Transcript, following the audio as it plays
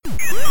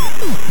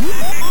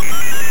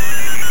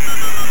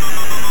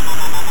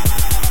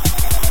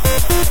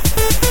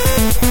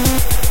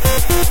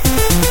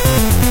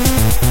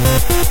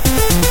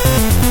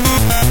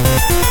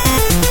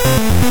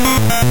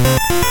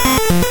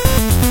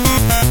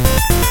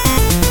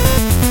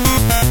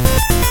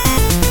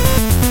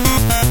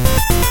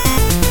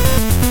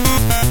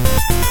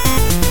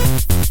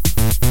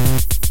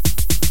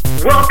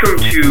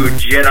Welcome to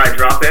Jedi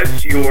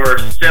Dropouts, your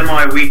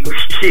semi-weekly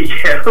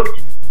geek out.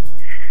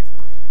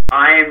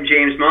 I am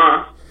James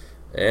Moss.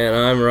 And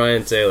I'm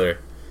Ryan Taylor.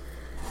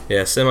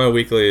 Yeah,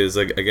 semi-weekly is,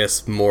 I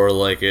guess, more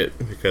like it,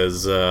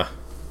 because,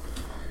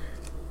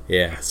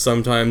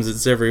 sometimes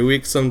it's every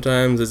week,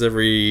 sometimes it's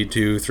every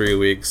 2-3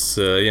 weeks,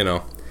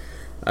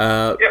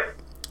 Yep.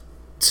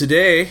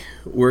 Today,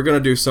 we're going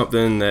to do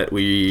something that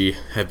we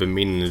have been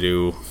meaning to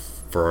do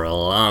for a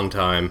long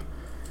time.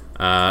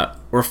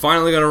 We're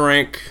finally going to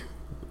rank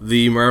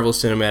the Marvel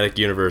Cinematic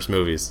Universe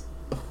movies.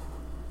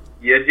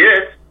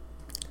 Yes.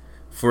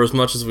 For as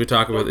much as we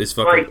talk about these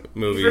fucking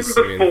movies.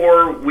 Even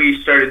before we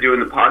started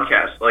doing the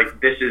podcast,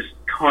 this is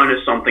kind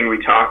of something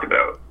we talked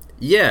about.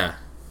 Yeah,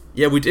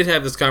 we did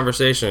have this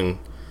conversation.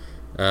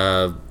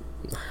 I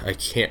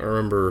can't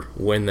remember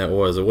when that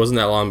was. It wasn't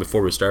that long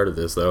before we started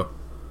this, though.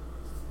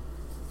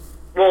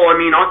 Well,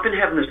 I've been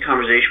having this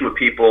conversation with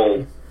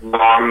people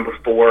long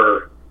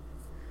before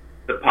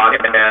the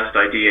podcast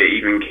idea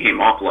even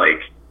came up,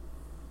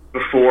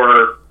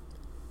 before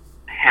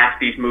half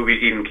these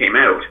movies even came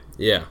out.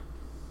 Yeah.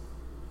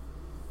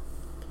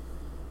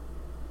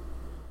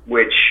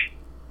 Which,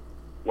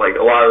 a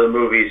lot of the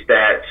movies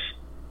that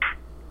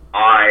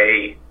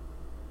I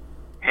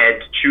had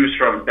to choose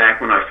from back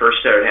when I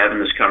first started having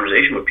this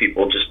conversation with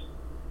people just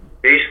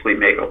basically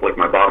make up,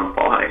 my bottom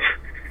five.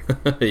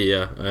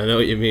 Yeah, I know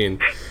what you mean.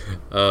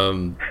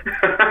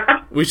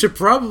 We should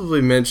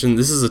probably mention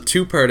this is a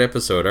 2-part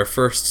episode, our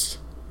first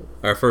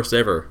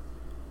ever,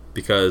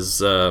 because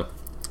there's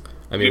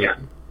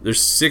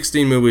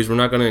 16 movies. We're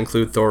not going to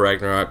include Thor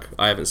Ragnarok.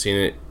 I haven't seen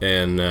it,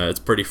 and it's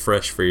pretty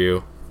fresh for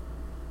you.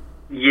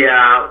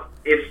 Yeah,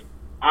 if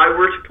I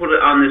were to put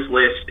it on this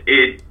list,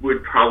 it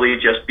would probably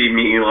just be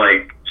me,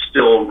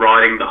 still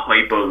riding the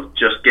hype of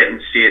just getting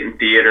to see it in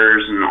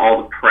theaters and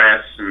all the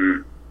press,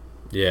 and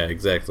yeah,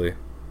 exactly.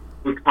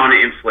 We kind of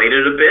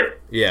inflated a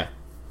bit. Yeah.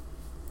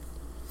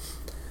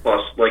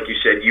 Plus, like you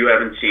said, you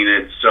haven't seen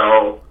it,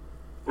 so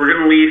we're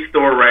going to leave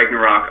Thor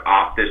Ragnarok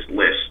off this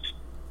list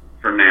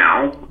for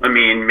now.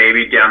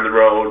 Maybe down the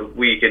road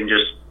we can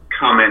just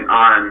comment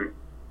on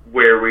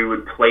where we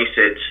would place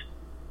it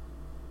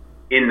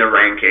in the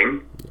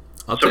ranking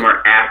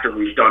somewhere after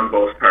we've done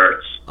both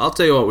parts. I'll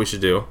tell you what we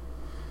should do.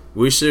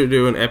 We should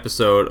do an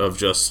episode of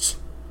just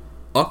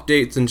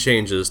updates and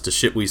changes to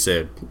shit we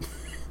said.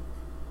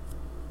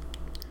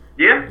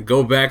 Yeah.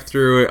 Go back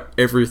through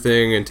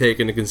everything and take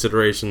into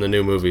consideration the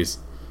new movies.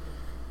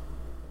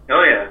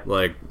 Hell yeah.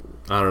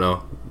 I don't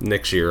know,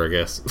 next year, I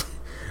guess.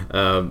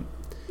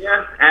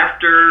 Yeah,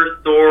 after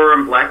Thor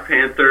and Black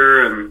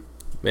Panther and...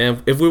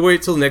 Man, if we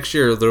wait till next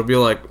year, there'll be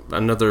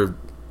another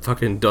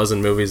fucking dozen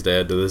movies to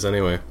add to this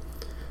anyway.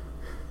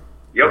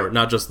 Yep. Or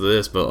not just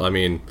this, but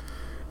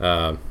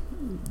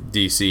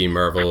DC,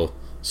 Marvel,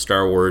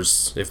 Star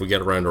Wars, if we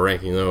get around to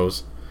ranking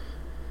those.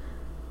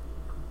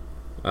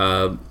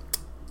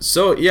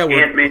 So yeah,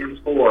 Ant-Man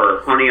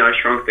 4, Honey, I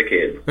Shrunk the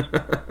Kids.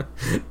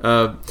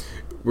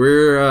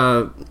 We're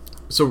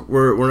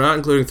not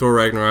including Thor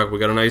Ragnarok. We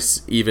got a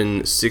nice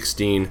even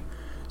 16.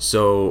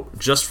 So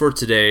just for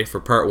today, for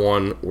part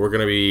 1, we're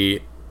gonna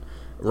be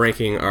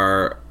ranking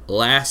our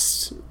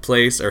last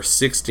place, our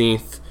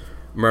 16th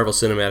Marvel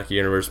Cinematic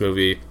Universe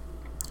movie,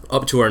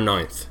 up to our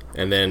 9th,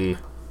 and then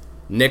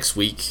next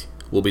week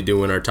we'll be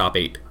doing our top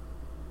 8.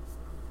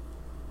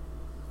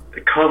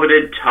 The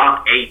coveted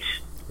top 8.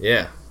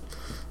 Yeah.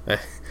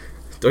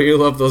 Don't you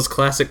love those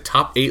classic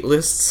top 8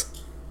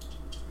 lists?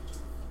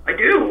 I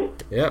do.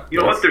 Yeah. You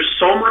know what? They're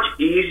so much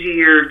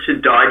easier to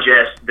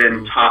digest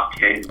than top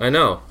 10. I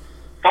know.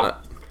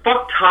 Fuck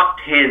top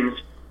 10s.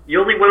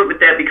 You only went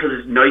with that because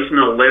it's nice and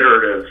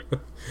alliterative.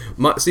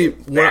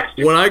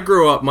 When I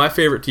grew up, my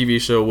favorite TV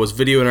show was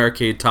Video and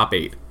Arcade Top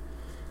 8.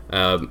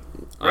 That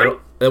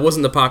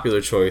wasn't the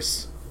popular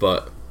choice,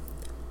 but...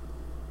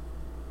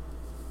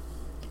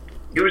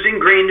 It was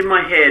ingrained in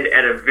my head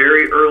at a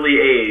very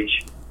early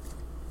age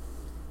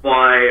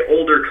by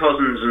older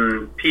cousins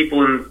and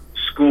people in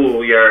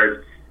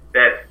schoolyard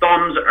that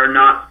thumbs are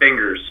not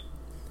fingers.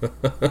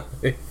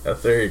 Yeah,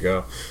 there you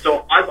go.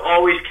 So I've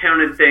always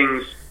counted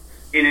things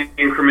in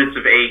increments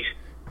of 8,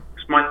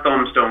 because my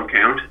thumbs don't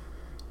count.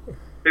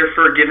 They're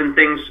for giving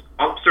things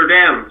ups or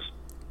downs,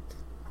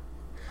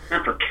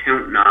 not for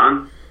counting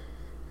on.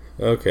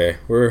 Okay,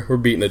 we're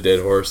beating a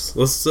dead horse.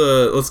 Let's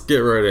get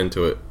right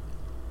into it.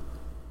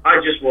 I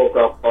just woke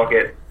up. Fuck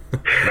it.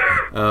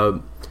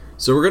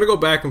 So we're gonna go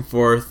back and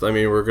forth.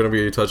 We're gonna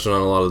be touching on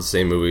a lot of the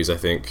same movies. I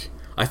think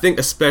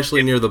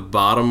especially near the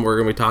bottom, we're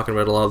gonna be talking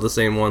about a lot of the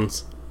same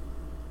ones.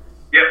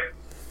 Yep.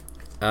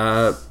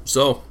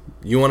 So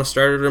you want to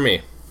start it or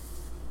me?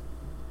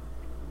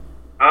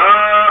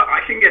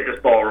 I can get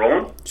this ball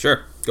rolling.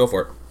 Sure, go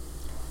for it.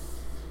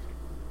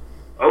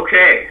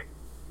 Okay.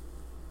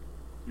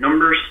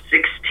 Number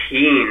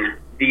 16,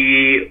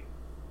 the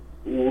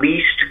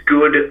least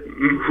good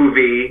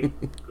movie.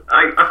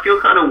 I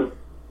feel kind of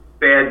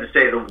bad to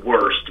say the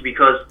worst,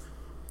 because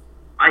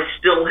I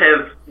still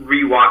have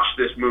rewatched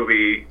this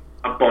movie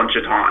a bunch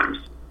of times.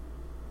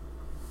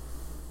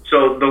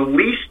 So the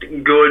least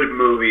good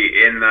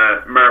movie in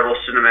the Marvel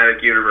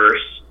Cinematic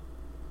Universe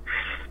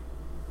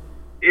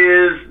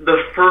is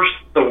the first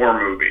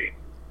Thor movie.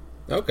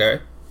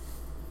 Okay.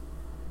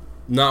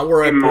 Not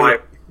where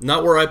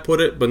I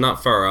put it, but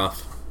not far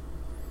off.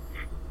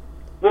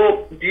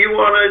 Well, do you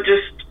want to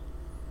just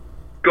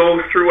go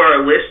through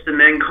our list and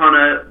then kind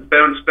of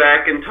bounce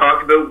back and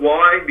talk about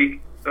why?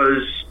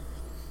 Because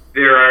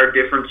there are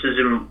differences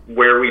in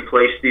where we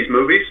place these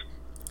movies.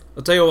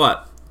 I'll tell you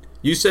what.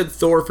 You said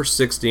Thor for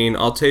 16.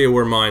 I'll tell you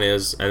where mine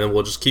is, and then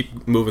we'll just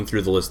keep moving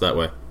through the list that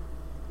way.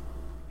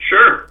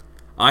 Sure.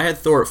 I had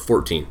Thor at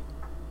 14.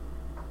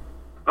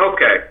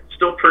 Okay.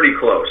 Still pretty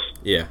close.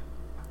 Yeah.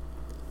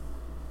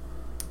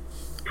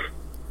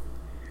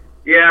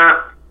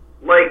 Yeah,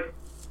 like,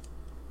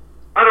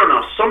 I don't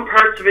know, some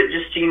parts of it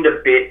just seemed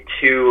a bit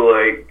too,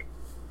 like,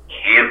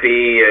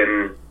 campy,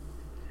 and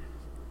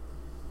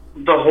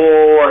the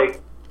whole,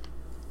 like,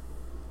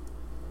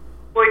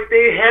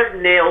 they have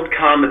nailed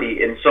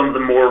comedy in some of the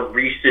more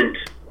recent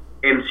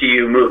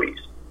MCU movies.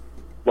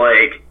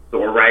 Like,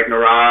 Thor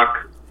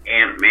Ragnarok,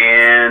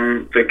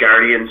 Ant-Man, the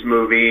Guardians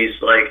movies,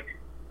 like,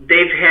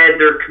 they've had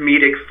their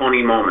comedic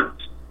funny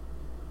moments.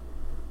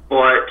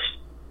 But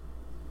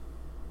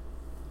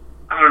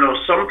I don't know,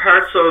 some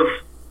parts of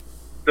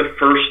the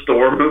first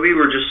Thor movie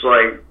were just,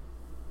 like,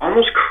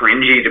 almost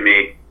cringy to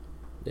me.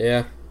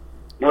 Yeah.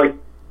 Like,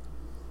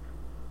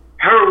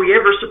 how are we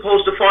ever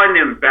supposed to find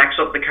him? Backs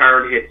up the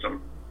car and hits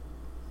him.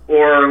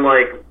 Or,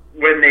 like,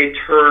 when they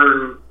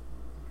turn,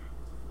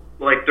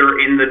 like, they're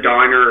in the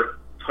diner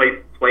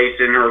type place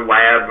in her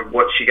lab,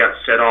 what she got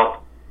set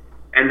up,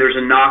 and there's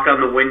a knock on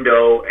the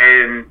window,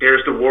 and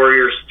there's the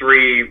Warriors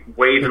 3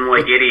 waving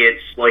like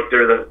idiots, like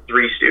they're the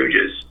Three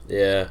Stooges.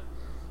 Yeah.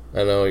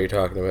 I know what you're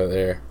talking about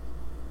there.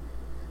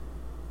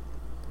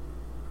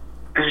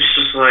 And it's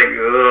just like,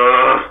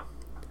 ugh.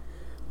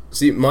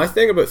 See, my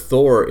thing about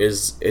Thor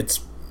is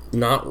it's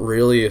not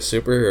really a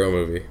superhero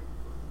movie.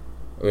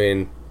 I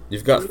mean,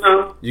 you got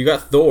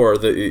Thor,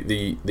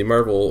 the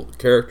Marvel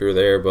character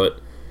there,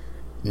 but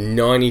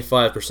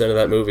 95% of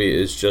that movie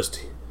is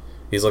just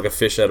he's like a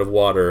fish out of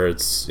water.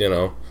 It's, you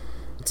know,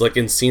 it's like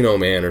Encino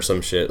Man or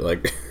some shit.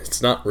 Like,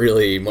 it's not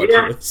really much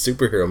of a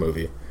superhero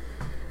movie.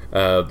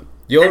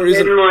 The only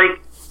reason, and,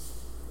 like,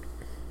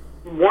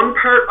 one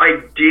part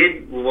I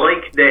did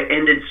like that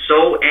ended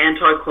so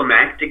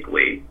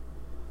anticlimactically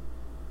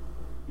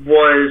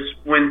was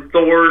when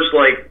Thor's,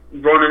 like,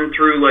 running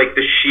through, like,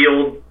 the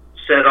shield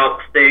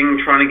setup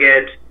thing, trying to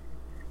get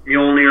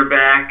Mjolnir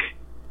back,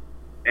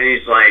 and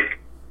he's, like,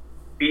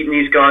 beating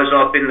these guys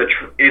up in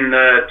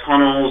the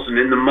tunnels and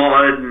in the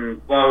mud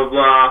and blah, blah,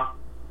 blah.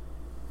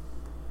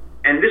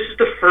 And this is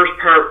the first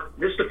part,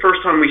 this is the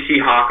first time we see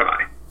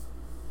Hawkeye.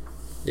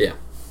 Yeah.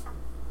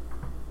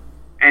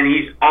 And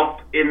he's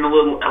up in the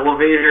little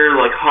elevator,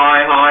 like,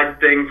 high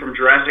thing from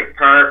Jurassic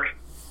Park.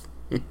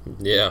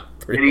 Yeah,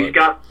 pretty And he's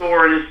got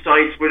Thor in his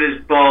sights with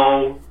his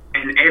bow,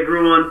 and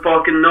everyone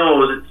fucking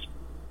knows it's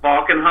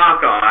fucking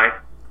Hawkeye.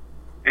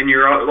 And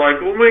you're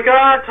like, oh my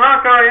god, it's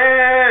Hawkeye,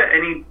 yeah!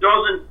 And he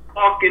doesn't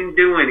fucking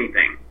do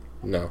anything.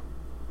 No.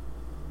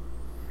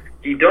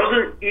 He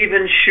doesn't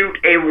even shoot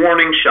a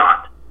warning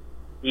shot.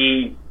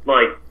 He,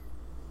 like,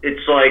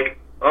 it's like,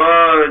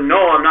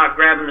 no, I'm not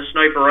grabbing the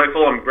sniper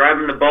rifle, I'm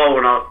grabbing the bow,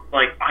 and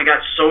I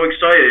got so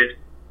excited.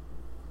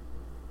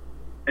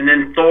 And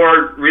then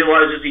Thor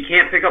realizes he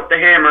can't pick up the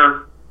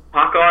hammer.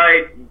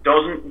 Hawkeye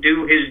doesn't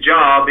do his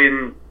job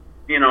in,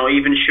 you know,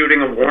 even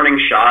shooting a warning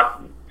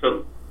shot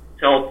to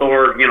tell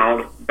Thor, you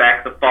know, to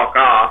back the fuck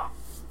off.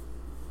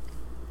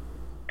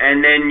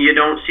 And then you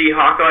don't see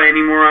Hawkeye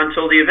anymore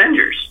until the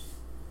Avengers.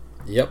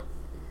 Yep.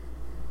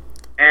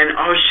 And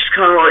I was just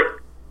kind of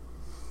like,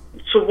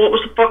 so what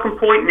was the fucking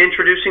point in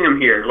introducing him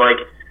here? Like,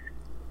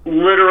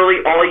 literally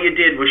all you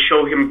did was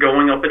show him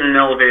going up in an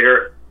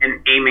elevator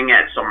and aiming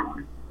at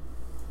someone.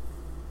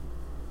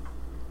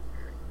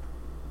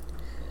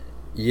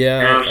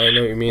 Yeah, I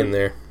know what you mean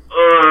there.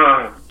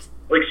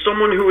 Like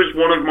someone who is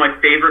one of my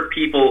favorite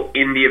people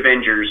in the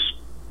Avengers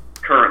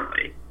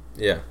currently.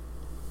 Yeah.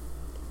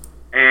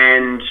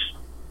 And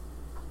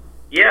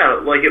yeah,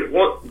 like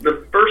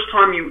the first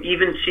time you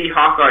even see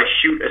Hawkeye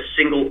shoot a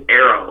single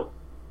arrow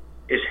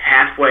is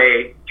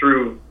halfway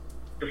through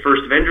the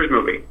first Avengers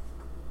movie.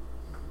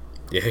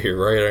 Yeah, you're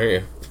right, aren't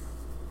you?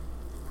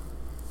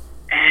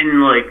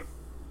 And, like,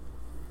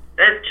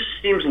 that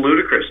just seems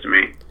ludicrous to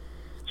me.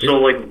 So,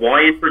 like,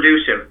 why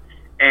introduce him?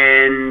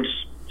 And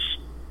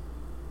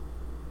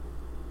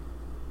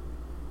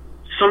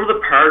some of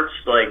the parts,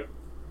 like,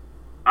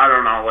 I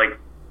don't know, like,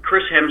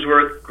 Chris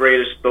Hemsworth,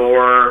 great as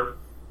Thor,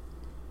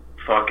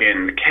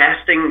 fucking the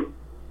casting,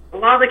 a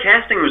lot of the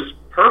casting was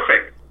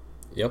perfect.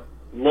 Yep.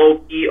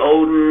 Loki,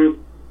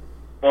 Odin,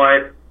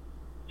 but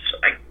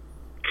I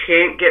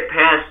can't get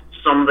past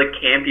some of the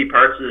campy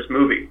parts of this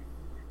movie.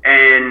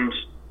 And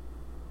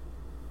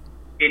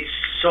it's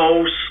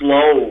so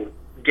slow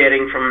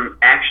getting from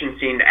action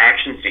scene to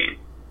action scene.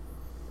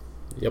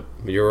 Yep,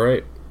 you're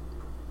right.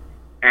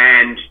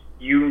 And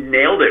you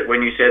nailed it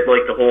when you said,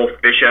 like, the whole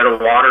fish out of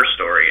water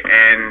story.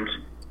 And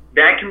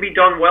that can be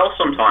done well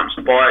sometimes,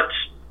 but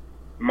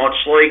much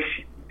like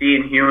the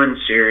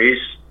Inhumans series,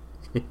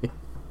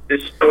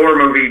 this Thor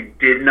movie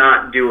did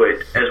not do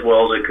it as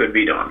well as it could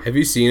be done. Have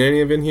you seen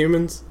any of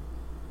Inhumans?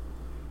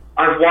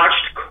 I've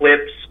watched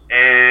clips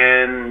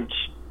and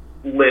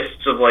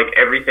lists of like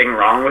everything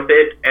wrong with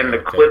it, and the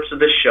clips of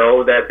the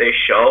show that they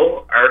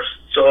show are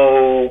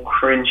so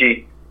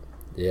cringy.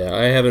 Yeah,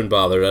 I haven't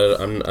bothered. I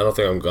don't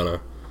think I'm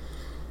gonna.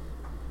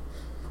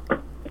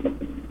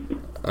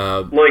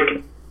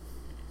 Like,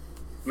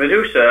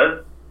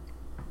 Medusa,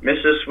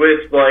 Mrs.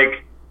 with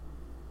like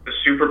the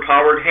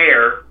super-powered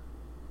hair,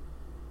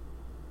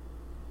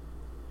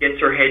 gets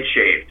her head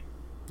shaved.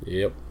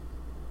 Yep.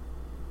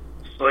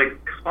 It's like,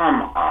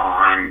 come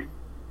on.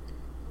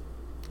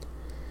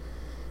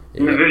 Yeah.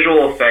 And the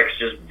visual effects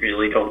just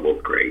really don't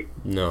look great.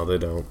 No, they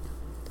don't.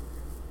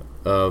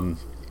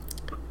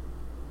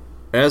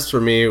 As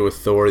for me with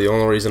Thor, the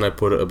only reason I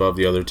put it above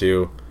the other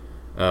two,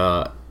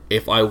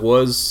 if I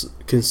was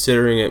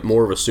considering it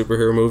more of a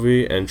superhero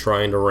movie and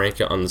trying to rank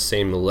it on the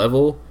same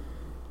level,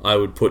 I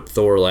would put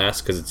Thor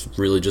last because it's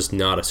really just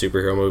not a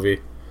superhero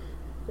movie.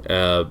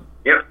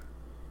 Yep.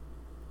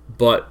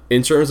 But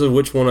in terms of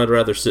which one I'd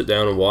rather sit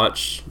down and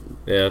watch,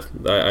 yeah,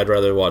 I'd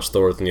rather watch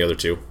Thor than the other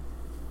two.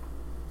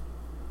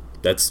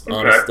 That's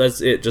honest. That's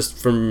it. Just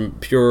from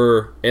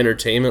pure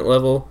entertainment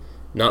level.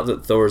 Not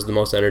that Thor is the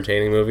most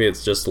entertaining movie.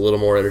 It's just a little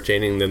more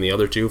entertaining than the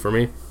other two for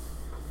me.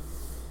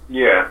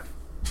 Yeah.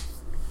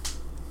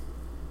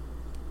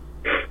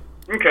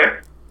 Okay.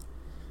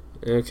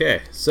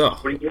 Okay, so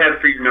what do you have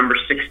for your number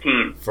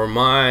 16? For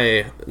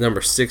my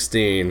number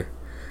 16,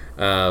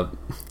 I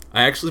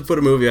actually put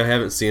a movie I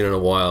haven't seen in a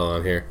while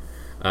on here.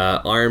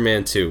 Iron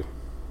Man 2.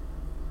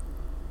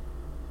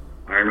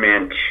 Iron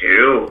Man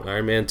 2?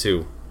 Iron Man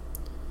 2.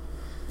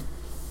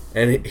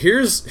 And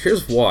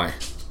here's why.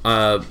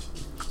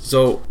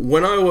 So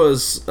when I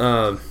was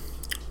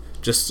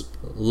just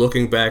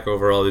looking back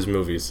over all these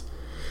movies,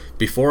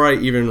 before I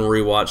even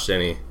rewatched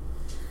any,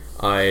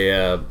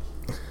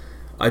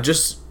 I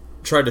just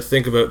tried to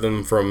think about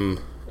them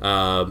from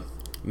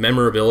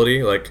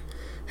memorability, like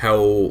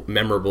how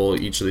memorable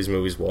each of these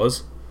movies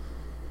was.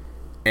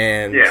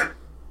 And yeah.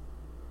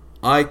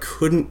 I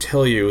couldn't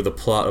tell you the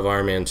plot of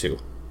Iron Man 2.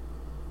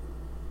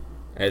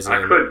 I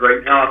could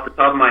right now off the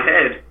top of my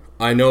head.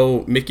 I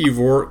know Mickey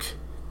Rourke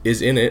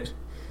is in it.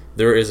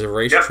 There is a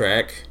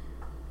racetrack,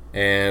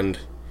 and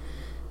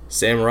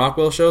Sam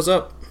Rockwell shows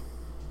up.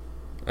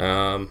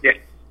 Yeah.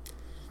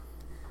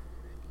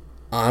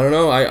 I don't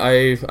know.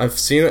 I've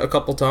seen it a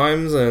couple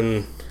times,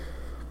 and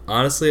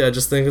honestly, I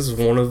just think this is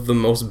one of the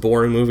most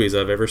boring movies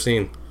I've ever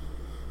seen.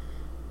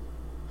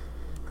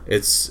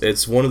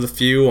 It's one of the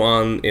few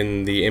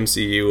in the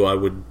MCU I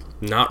would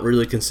not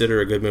really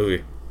consider a good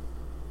movie.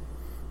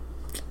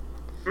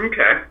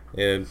 Okay.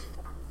 And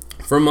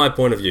from my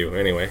point of view,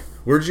 anyway.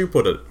 Where'd you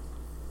put it?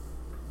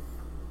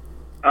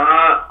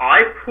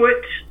 I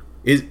put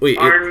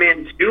Iron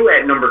Man 2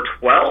 at number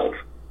 12.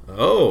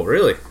 Oh,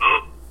 really?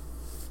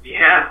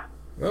 Yeah.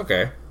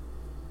 Okay.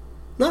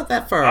 Not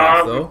that far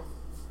off, though.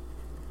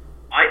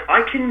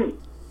 I can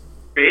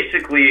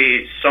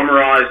basically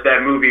summarize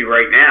that movie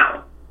right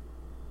now.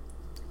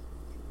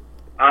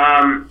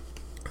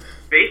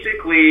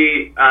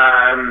 Basically,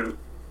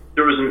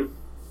 there was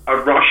a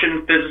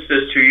Russian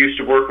physicist who used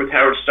to work with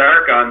Howard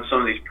Stark on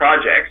some of these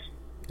projects.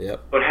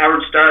 Yep. But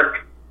Howard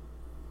Stark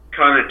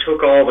kind of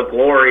took all the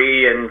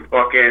glory and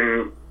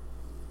fucking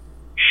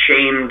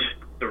shamed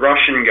the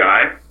Russian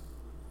guy.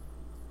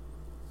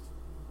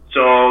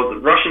 So the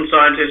Russian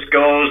scientist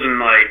goes and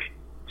like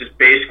just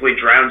basically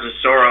drowns his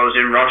sorrows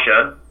in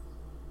Russia.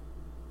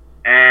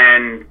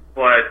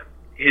 But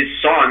his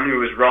son,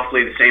 who is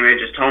roughly the same age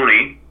as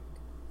Tony,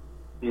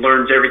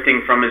 learns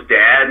everything from his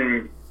dad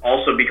and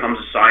also becomes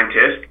a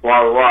scientist,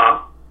 blah, blah,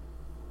 blah.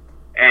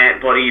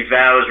 But he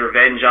vows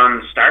revenge on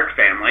the Stark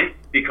family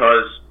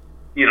because,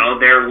 you know,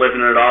 they're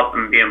living it up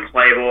and being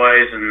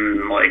playboys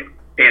and, like,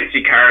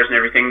 fancy cars and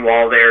everything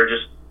while they're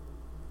just,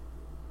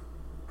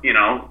 you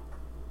know,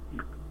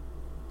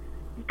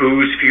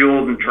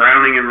 booze-fueled and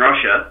drowning in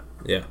Russia.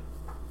 Yeah.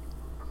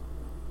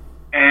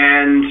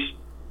 And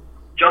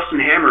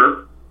Justin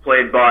Hammer,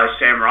 played by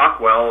Sam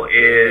Rockwell,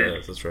 is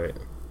yes, that's right.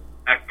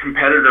 A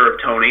competitor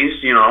of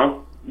Tony's, you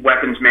know,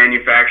 weapons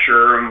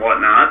manufacturer and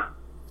whatnot.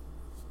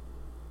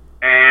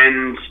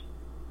 And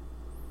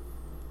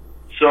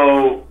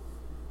so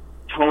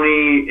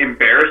Tony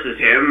embarrasses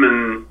him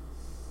and,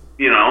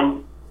 you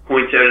know,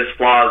 points out his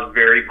flaws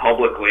very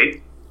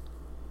publicly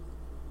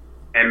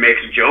and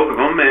makes a joke of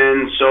him.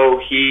 And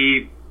so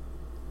he,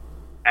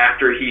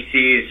 after he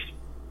sees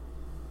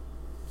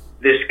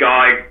this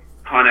guy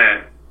kind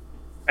of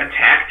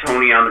attack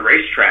Tony on the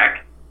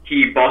racetrack,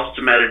 he busts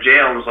him out of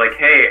jail and was like,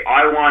 hey,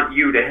 I want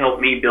you to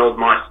help me build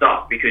my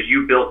stuff because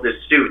you built this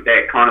suit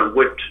that kind of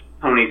whipped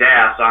Tony's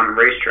ass on the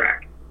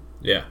racetrack.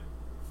 Yeah.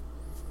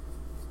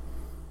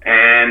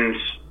 And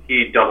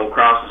he double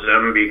crosses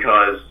him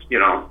because, you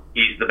know,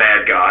 he's the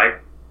bad guy.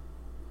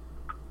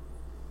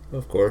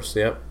 Of course,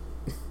 yep.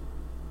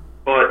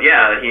 But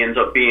yeah, he ends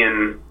up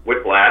being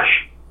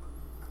Whiplash.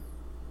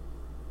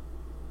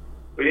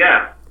 But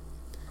yeah,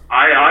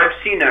 I've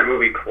seen that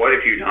movie quite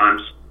a few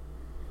times.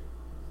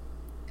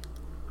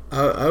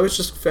 I was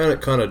just found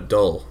it kind of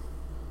dull.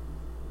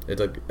 It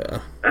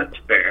That's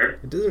fair.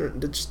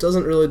 it just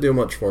doesn't really do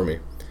much for me,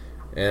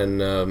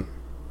 and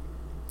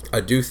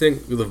I do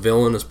think the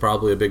villain is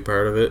probably a big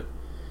part of it.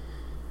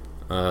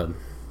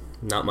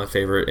 Not my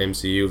favorite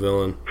MCU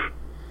villain,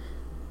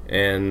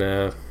 and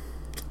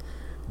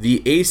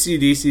the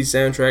AC/DC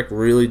soundtrack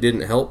really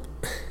didn't help.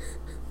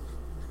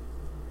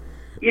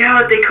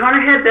 Yeah, they kind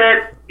of had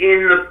that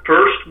in the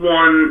first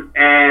one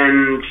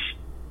and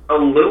a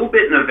little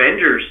bit in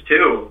Avengers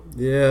too.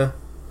 Yeah.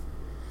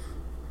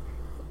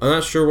 I'm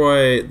not sure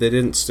why they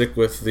didn't stick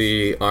with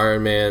the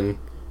Iron Man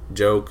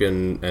joke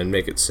and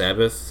make it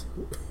Sabbath.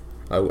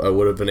 I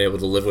would have been able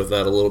to live with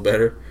that a little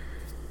better.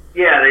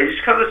 Yeah, they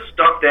just kind of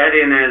stuck that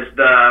in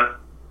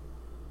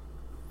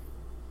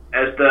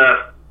as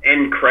the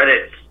end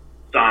credits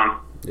song.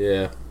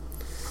 Yeah.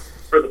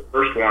 For the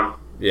first one.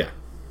 Yeah.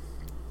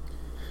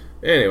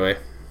 Anyway,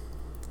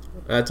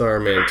 that's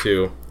Iron Man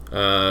 2.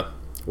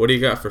 What do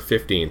you got for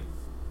 15?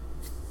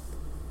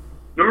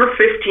 Number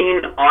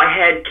 15, I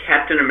had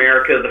Captain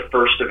America: The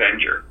First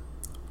Avenger.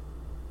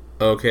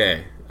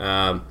 Okay.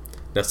 Now,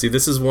 see,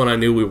 this is one I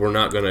knew we were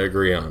not going to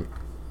agree on.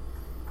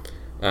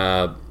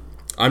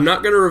 I'm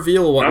not going to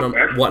reveal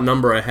what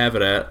number I have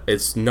it at.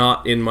 It's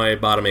not in my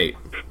bottom 8.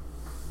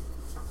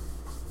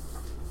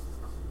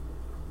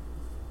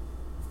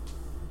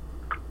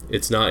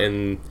 It's not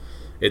in...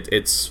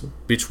 It's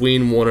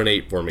between 1 and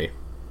 8 for me.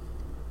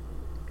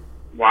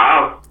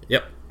 Wow.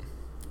 Yep.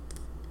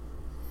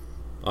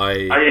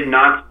 I did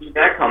not see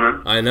that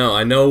coming. I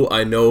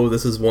know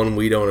this is one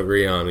we don't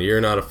agree on.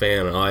 You're not a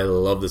fan. I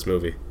love this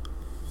movie.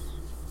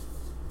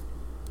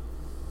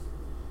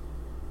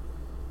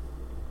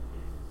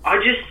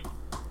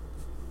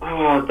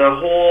 The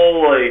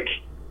whole, like,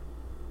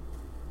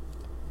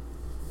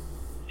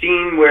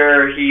 scene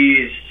where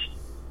he's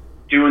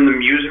doing the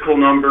musical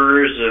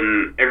numbers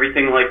and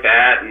everything like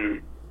that,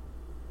 and,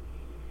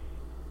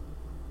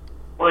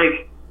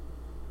 like,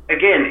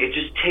 again, it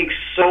just takes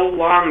so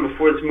long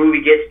before this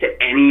movie gets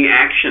to any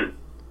action.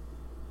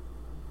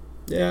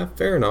 Yeah,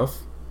 fair enough.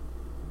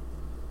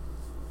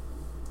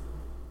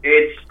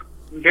 It's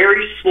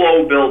very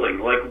slow building.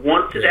 Like,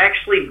 once it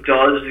actually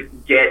does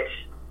get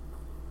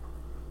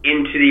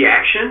into the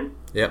action,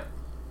 yep,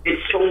 it's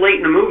so late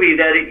in the movie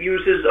that it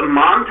uses a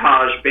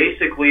montage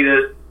basically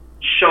to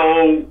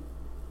show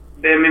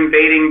them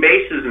invading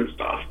bases and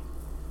stuff.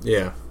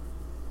 Yeah.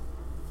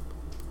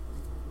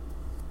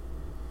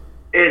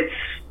 It's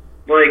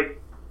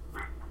like,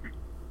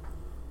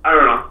 I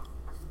don't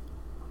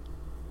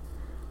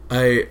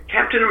know.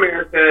 Captain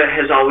America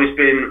has always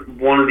been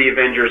one of the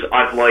Avengers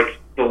I've liked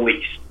the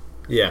least.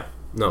 Yeah,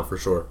 no, for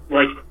sure.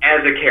 Like,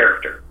 as a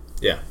character.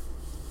 Yeah.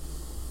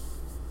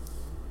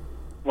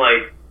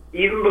 Like,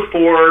 even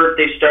before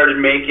they started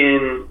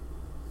making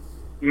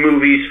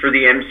movies for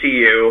the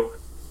MCU,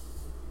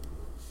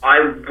 I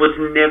was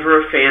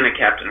never a fan of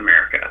Captain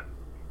America.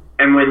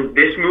 And when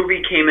this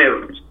movie came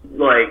out,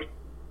 like,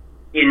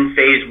 in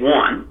phase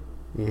 1,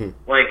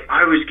 like,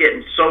 I was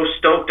getting so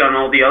stoked on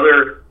all the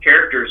other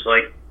characters,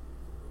 like,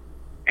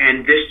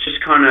 and this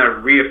just kind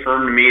of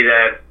reaffirmed to me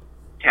that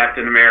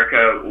Captain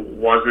America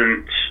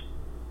wasn't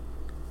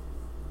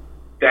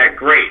that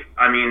great.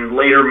 I mean,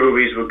 later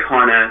movies would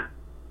kind of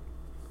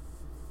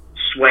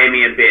sway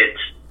me a bit,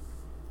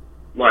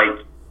 like,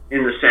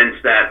 in the sense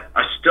that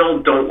I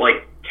still don't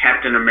like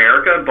Captain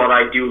America, but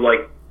I do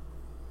like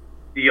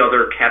the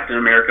other Captain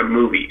America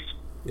movies.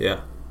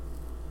 Yeah.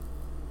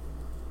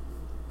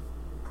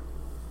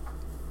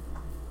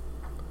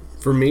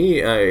 For me,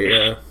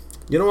 you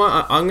know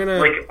what, I'm gonna...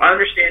 Like, I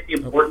understand the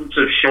importance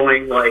of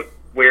showing, like,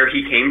 where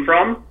he came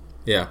from.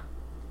 Yeah.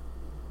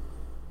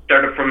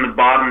 Started from the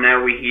bottom,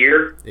 now we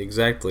here.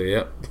 Exactly,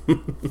 yep.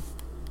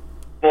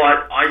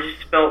 But I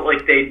just felt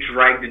like they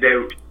dragged it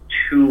out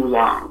too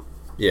long.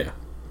 Yeah.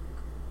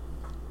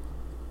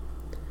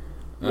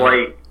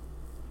 Like,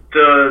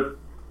 the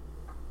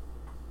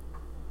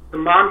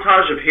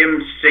montage of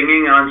him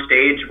singing on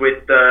stage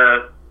with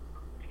the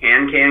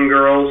Can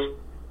Girls,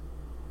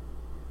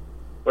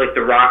 like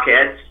the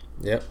Rockettes,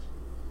 yep,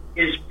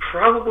 is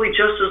probably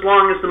just as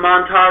long as the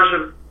montage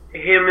of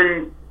him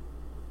and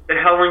the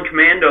Helen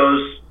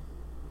Commandos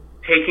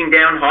taking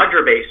down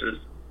Hydra bases.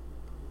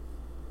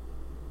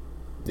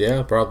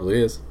 Yeah,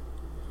 probably is.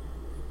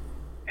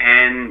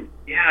 And,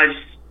 yeah,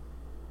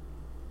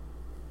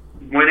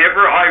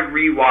 whenever I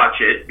rewatch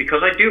it,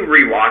 because I do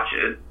rewatch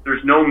it,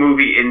 there's no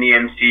movie in the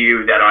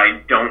MCU that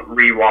I don't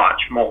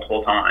rewatch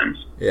multiple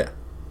times. Yeah.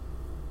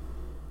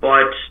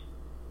 But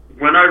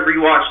when I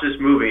rewatch this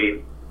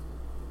movie,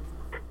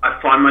 I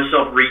find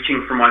myself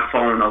reaching for my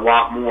phone a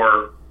lot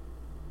more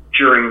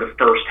during the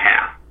first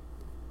half.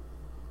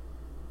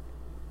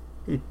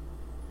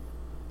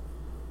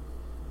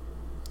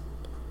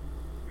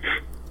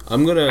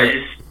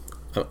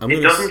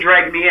 It doesn't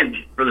drag me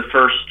in for the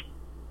first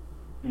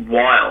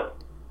while.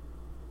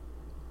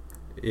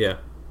 Yeah.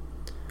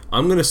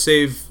 I'm gonna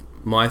save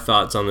my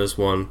thoughts on this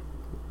one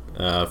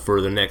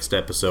for the next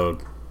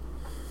episode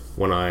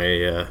when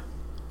I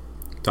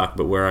talk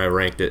about where I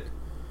ranked it.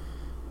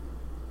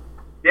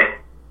 Yeah.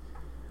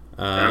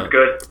 Sounds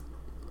good.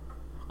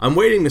 I'm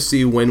waiting to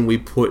see when we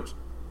put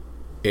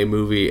a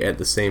movie at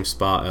the same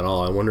spot at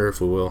all. I wonder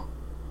if we will.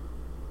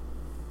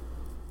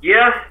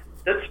 Yeah,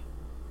 that's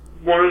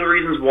one of the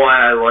reasons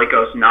why I like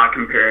us not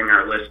comparing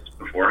our lists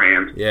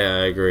beforehand. Yeah,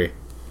 I agree.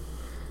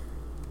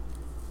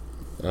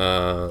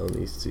 Let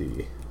me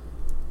see.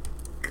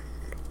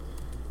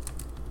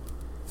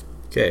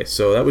 Okay,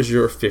 so that was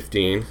your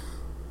 15.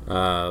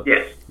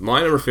 Yes.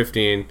 My number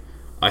 15,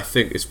 I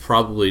think, is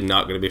probably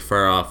not going to be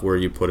far off where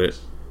you put it.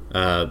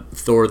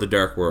 Thor: The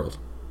Dark World.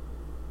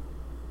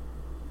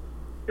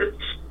 It's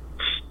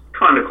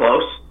kind of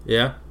close.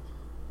 Yeah?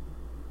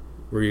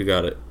 Where you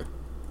got it?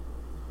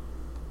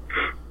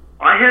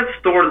 I have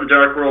Thor: The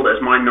Dark World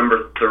as my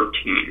number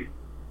 13.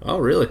 Oh,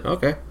 really?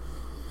 Okay.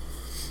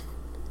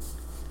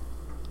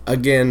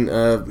 Again,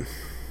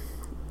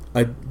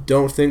 I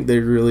don't think they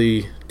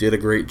really did a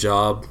great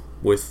job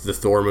with the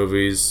Thor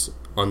movies.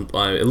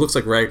 It looks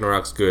like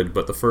Ragnarok's good,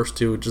 but the first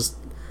two just...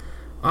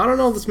 I don't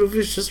know, this movie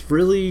is just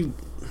really...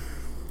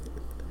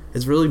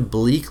 It's really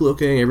bleak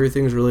looking.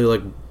 Everything's really,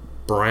 like,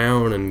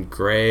 brown and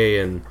gray,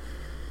 and...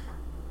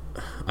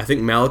 I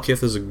think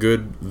Malekith is a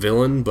good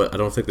villain, but I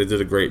don't think they did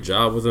a great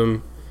job with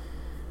him.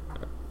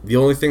 The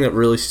only thing that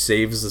really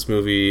saves this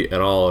movie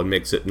at all and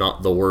makes it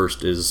not the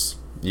worst is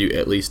you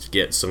at least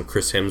get some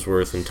Chris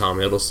Hemsworth and Tom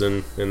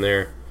Hiddleston in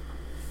there.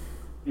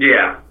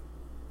 Yeah.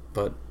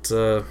 But,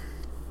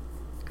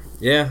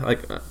 yeah,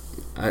 like,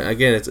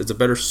 again, it's a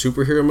better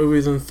superhero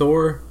movie than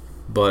Thor,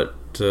 but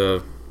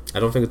I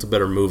don't think it's a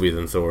better movie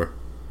than Thor.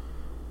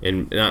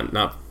 And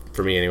not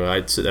for me anyway.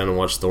 I'd sit down and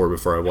watch Thor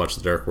before I watch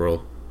The Dark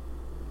World.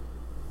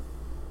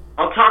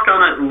 I'll talk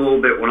on it a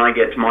little bit when I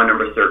get to my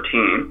number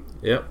 13.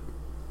 Yep.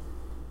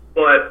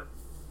 But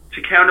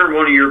to counter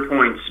one of your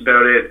points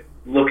about it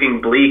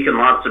looking bleak and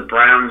lots of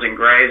browns and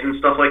grays and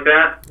stuff like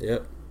that,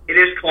 Yep. it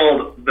is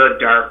called The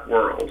Dark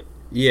World.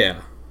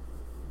 Yeah.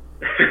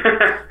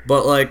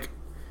 But, like,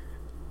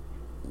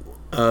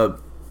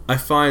 I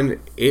find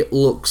it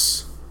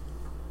looks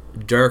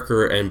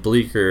darker and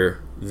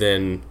bleaker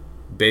than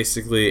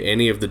basically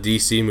any of the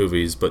DC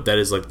movies, but that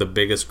is, like, the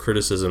biggest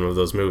criticism of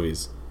those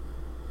movies.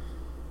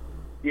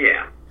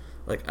 Yeah.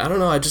 Like, I don't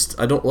know,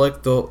 I don't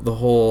like the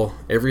whole,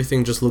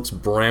 everything just looks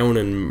brown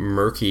and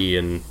murky,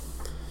 and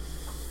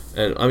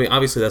I mean,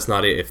 obviously that's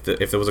not it.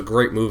 If there was a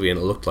great movie and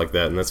it looked like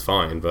that, and that's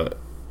fine, but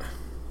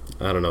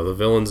I don't know, the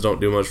villains don't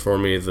do much for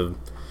me, the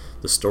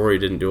story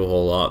didn't do a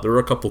whole lot. There were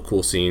a couple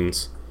cool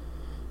scenes.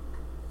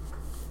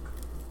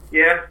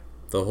 Yeah.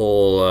 The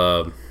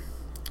whole,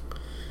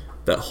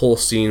 that whole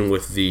scene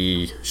with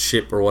the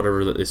ship or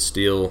whatever that they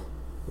steal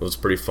was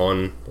pretty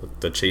fun,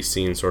 the chase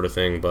scene sort of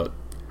thing, but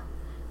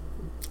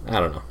I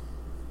don't know.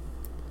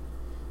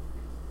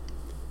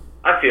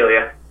 I feel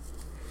ya.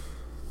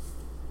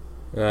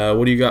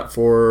 What do you got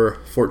for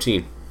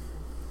 14?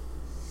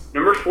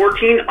 Number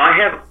 14, I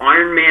have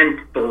Iron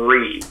Man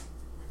 3.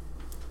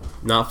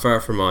 Not far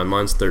from mine.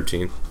 Mine's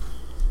 13.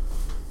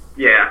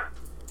 Yeah.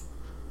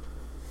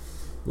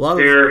 A lot of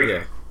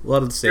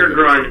the same. They're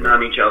grinding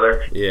on each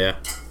other. Yeah.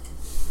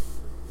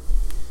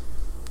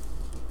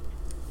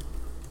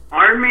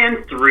 Iron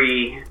Man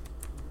 3.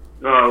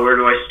 Oh, where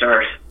do I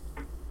start?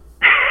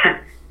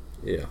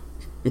 Yeah.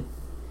 The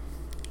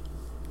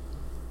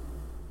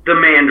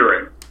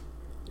Mandarin.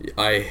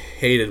 I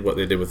hated what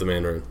they did with the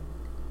Mandarin.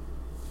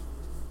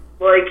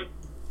 Like,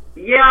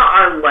 yeah,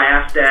 I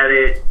laughed at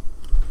it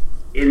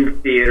in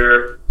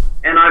theater,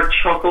 and I've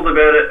chuckled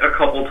about it a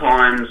couple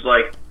times.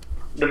 Like,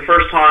 the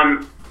first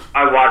time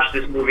I watched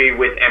this movie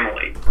with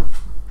Emily,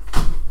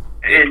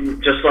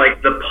 and just,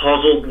 like, the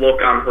puzzled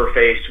look on her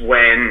face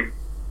when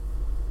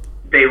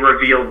they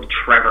revealed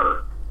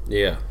Trevor.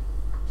 Yeah.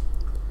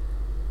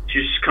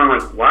 She's just kind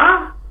of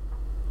like,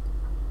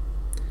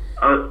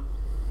 what?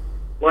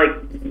 Like,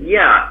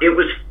 yeah, it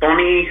was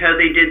funny how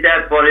they did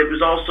that, but it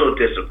was also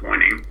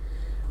disappointing.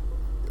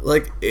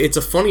 Like, it's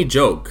a funny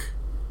joke,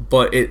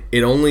 but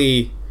it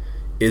only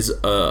is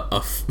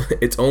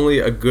it's only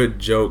a good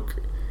joke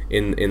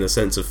in the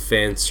sense of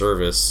fan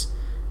service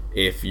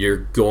if you're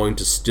going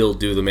to still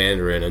do the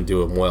Mandarin and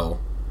do him well.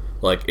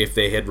 Like, if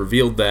they had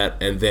revealed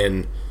that and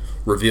then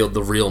revealed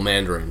the real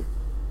Mandarin.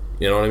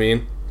 You know what I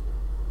mean?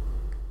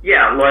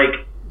 Yeah,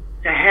 like,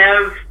 to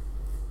have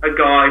a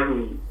guy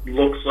who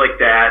looks like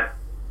that,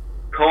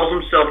 calls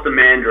himself the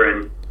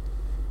Mandarin,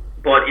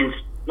 but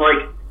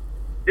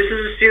this is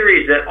a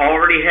series that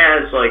already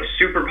has, like,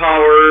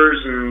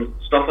 superpowers and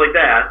stuff like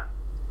that.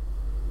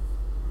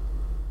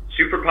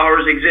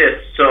 Superpowers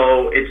exist,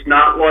 so it's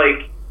not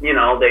like, you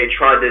know, they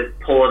tried to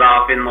pull it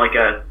off in, like,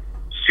 a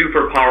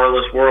super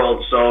powerless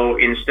world, so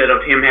instead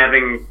of him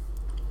having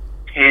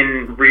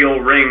 10 real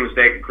rings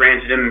that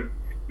granted him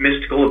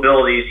mystical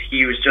abilities,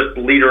 he was just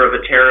the leader of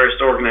a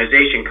terrorist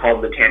organization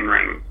called the Ten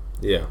Rings.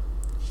 Yeah.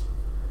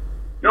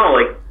 No,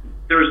 like,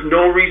 there's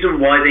no reason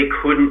why they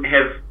couldn't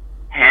have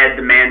had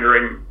the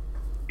Mandarin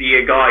be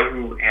a guy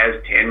who has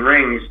 10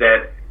 rings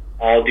that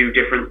all do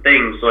different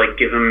things, like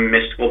give them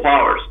mystical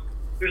powers.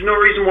 There's no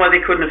reason why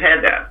they couldn't have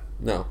had that.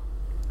 No.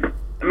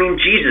 I mean,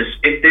 Jesus,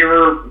 if they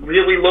were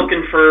really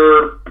looking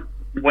for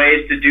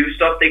ways to do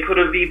stuff, they could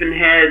have even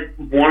had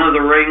one of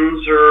the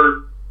rings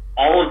or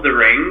all of the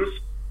rings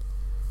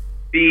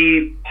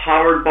be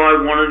powered by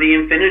one of the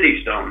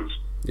Infinity Stones.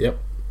 Yep.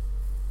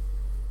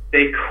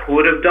 They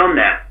could have done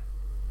that.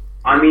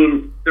 I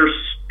mean, there's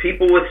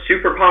people with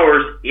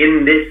superpowers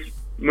in this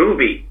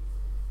movie,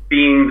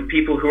 being the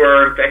people who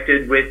are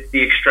infected with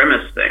the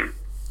Extremis thing.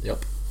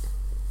 Yep.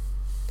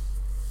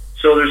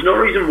 So there's no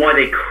reason why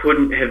they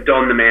couldn't have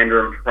done the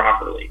Mandarin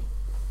properly.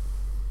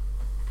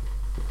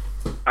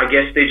 I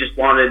guess they just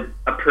wanted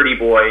a pretty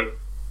boy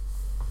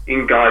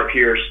in Guy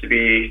Pearce to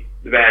be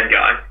the bad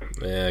guy.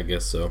 Yeah, I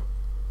guess so.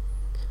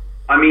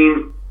 I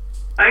mean,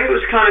 I think it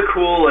was kind of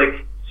cool,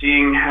 like,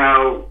 seeing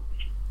how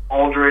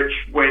Aldrich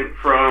went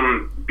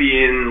from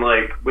being,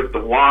 like, with the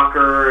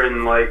Walker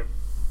and, like,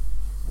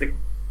 the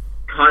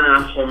kind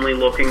of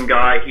homely-looking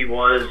guy he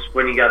was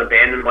when he got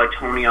abandoned by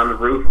Tony on the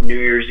roof New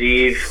Year's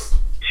Eve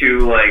to,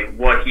 like,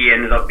 what he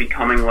ended up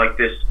becoming, like,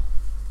 this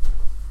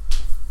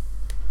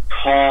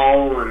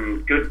tall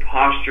and good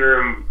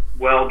posture and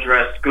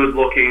well-dressed,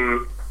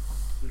 good-looking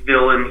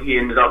villain he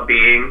ended up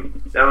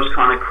being. That was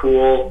kind of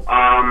cool.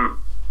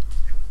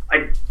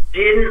 I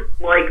didn't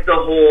like the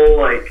whole,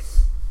 like,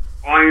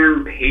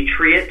 Iron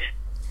Patriot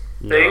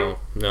thing.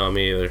 No,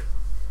 me either.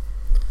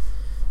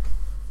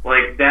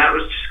 Like, that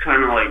was just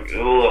kind of like,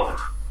 ugh.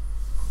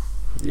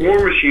 Yeah.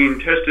 War Machine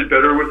tested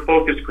better with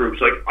focus groups.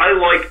 Like, I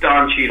like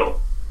Don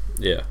Cheadle.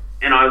 Yeah.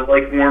 And I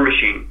like War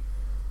Machine.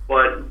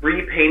 But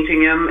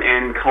repainting him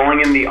and calling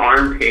him the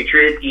Iron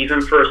Patriot,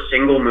 even for a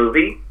single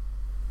movie,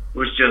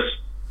 was just,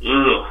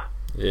 ugh.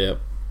 Yep.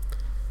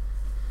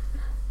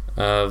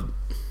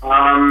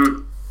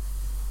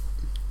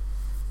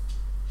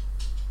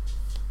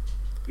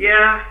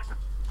 Yeah.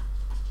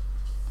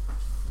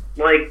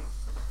 Like,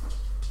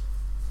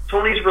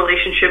 Tony's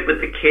relationship with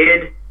the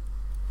kid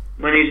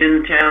when he's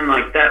in town,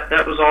 like,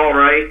 that was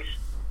alright.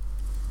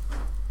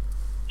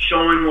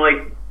 Showing,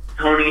 like,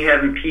 Tony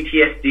having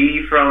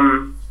PTSD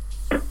from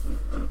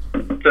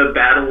the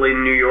battle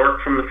in New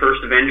York from the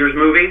first Avengers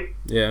movie.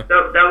 Yeah.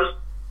 That was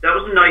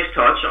a nice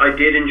touch. I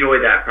did enjoy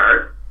that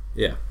part.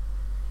 Yeah.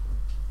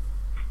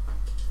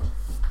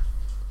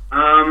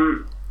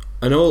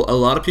 I know a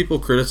lot of people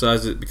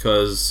criticize it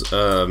because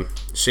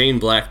Shane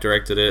Black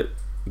directed it,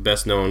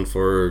 best known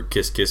for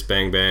Kiss Kiss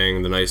Bang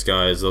Bang, The Nice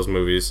Guys, those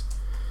movies.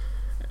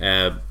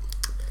 And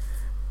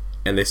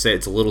they say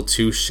it's a little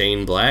too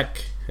Shane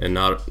Black and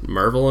not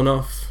Marvel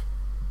enough.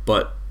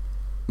 But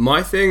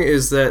my thing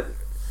is that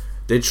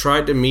they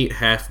tried to meet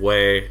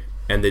halfway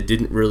and they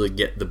didn't really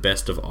get the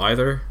best of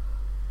either.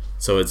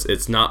 So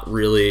it's not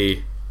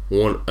really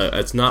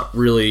it's not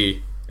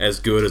really as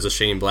good as a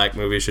Shane Black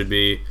movie should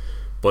be,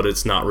 but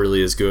it's not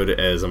really as good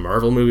as a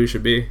Marvel movie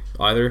should be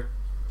either.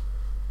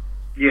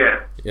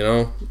 Yeah. You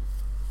know?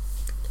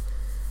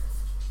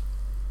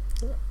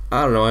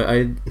 I don't know.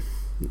 I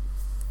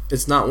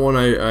it's not one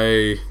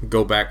I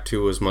go back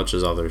to as much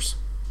as others.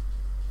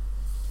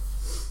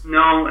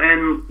 No,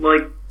 and,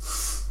 like,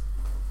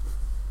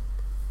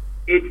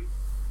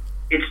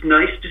 it's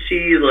nice to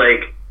see,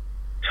 like,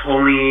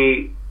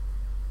 Tony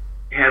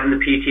having the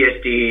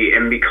PTSD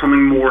and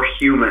becoming more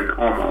human,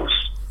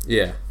 almost.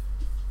 Yeah.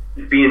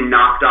 Being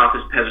knocked off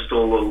his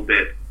pedestal a little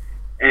bit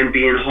and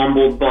being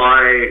humbled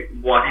by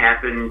what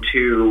happened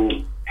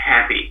to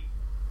Happy.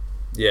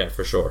 Yeah,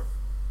 for sure.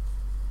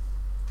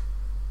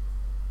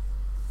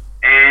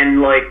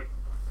 And, like,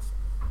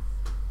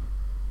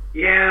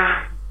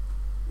 yeah,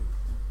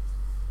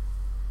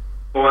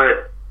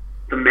 but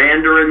the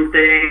Mandarin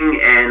thing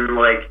and,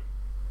 like,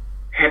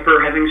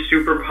 Pepper having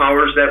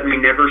superpowers that we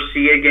never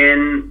see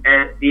again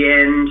at the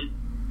end,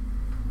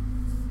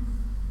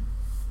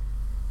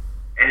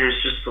 and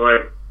it's just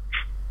like,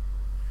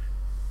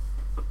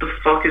 what the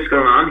fuck is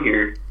going on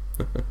here?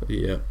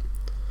 Yeah.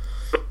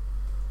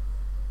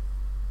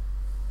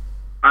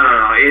 I don't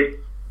know.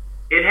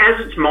 It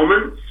has its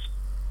moments,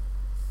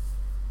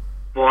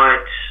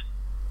 but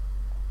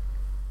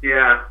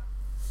yeah,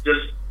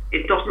 just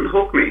it doesn't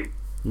hook me.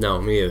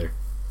 No, me either.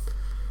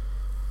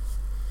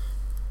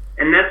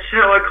 And that's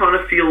how I kind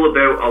of feel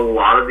about a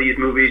lot of these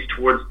movies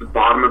towards the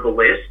bottom of the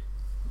list,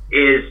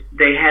 is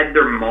they had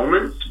their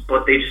moments,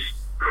 but they just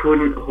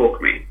couldn't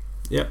hook me.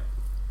 Yep.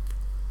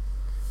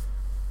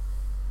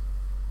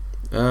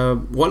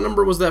 What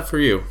number was that for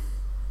you?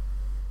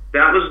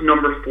 That was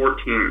number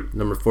 14.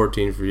 Number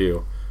 14 for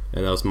you.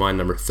 And that was my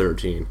number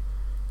 13.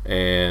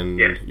 And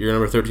yes. Your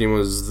number 13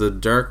 was The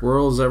Dark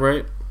World, is that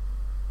right?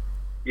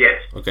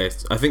 Yes. Okay,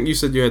 I think you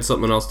said you had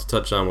something else to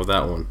touch on with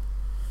that one.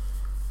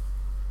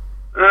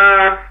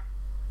 I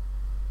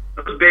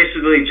was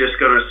basically just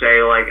going to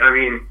say, like, I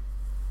mean,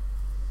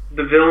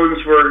 the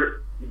villains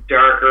were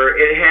darker.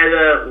 It had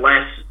a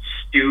less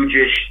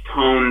stoogish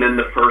tone than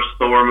the first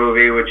Thor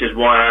movie, which is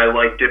why I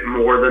liked it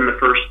more than the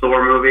first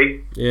Thor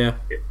movie. Yeah.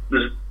 It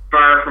was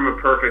far from a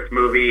perfect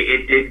movie.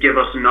 It did give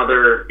us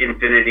another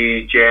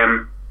Infinity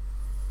Gem.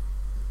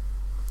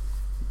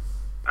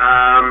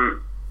 I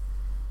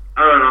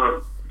don't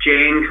know.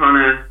 Jane kind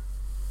of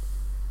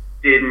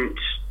didn't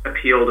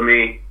appeal to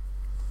me.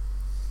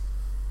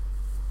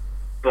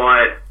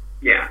 But,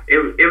 yeah, it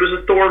was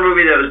a Thor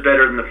movie that was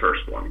better than the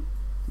first one.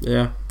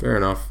 Yeah, fair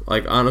enough.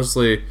 Like,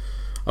 honestly,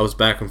 I was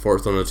back and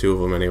forth on the two of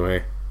them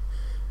anyway.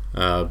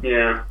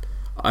 Yeah.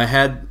 I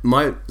had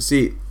my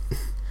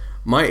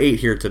 8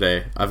 here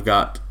today. I've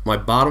got my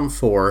bottom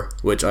 4,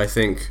 which I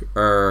think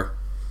are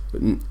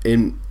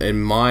in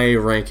my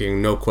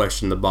ranking, no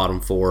question, the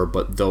bottom 4,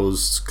 but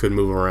those could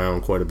move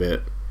around quite a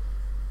bit.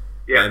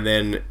 Yeah. And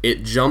then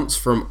it jumps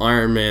from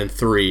Iron Man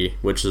 3,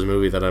 which is a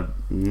movie that I'm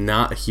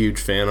not a huge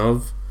fan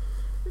of,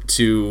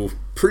 to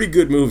pretty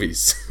good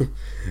movies.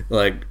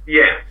 Like,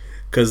 yeah.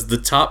 Because the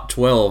top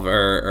 12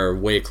 are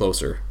way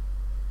closer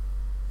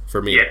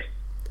for me. Yes.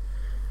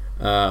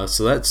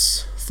 So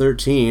that's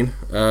 13.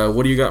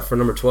 What do you got for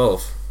number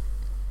 12?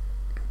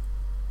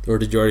 Or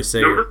did you already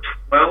say? Number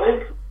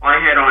 12, I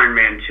had Iron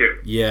Man 2.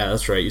 Yeah,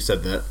 that's right. You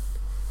said that.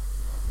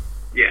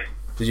 Yeah.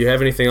 Did you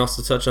have anything else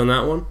to touch on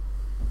that one?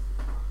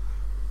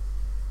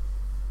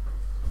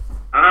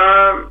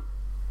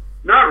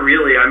 Not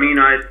really. I mean,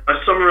 I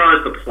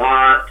summarized the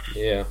plot.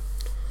 Yeah.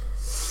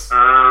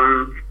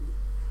 I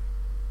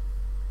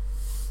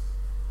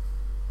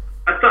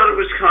thought it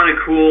was kind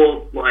of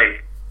cool,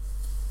 like,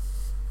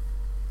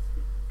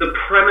 the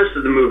premise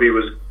of the movie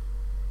was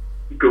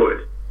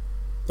good.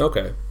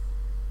 Okay.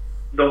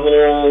 The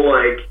whole,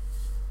 like,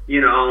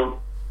 you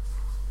know,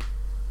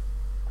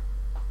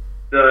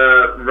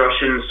 the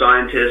Russian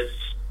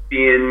scientists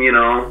being, you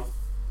know,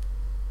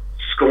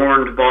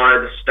 scorned by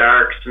the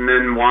Starks and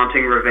then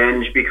wanting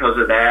revenge because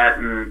of that,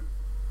 and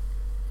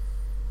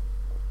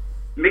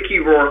Mickey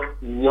Rourke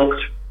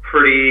looked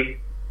pretty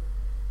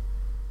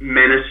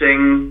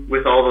menacing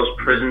with all those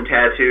prison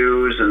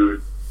tattoos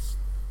and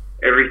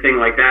everything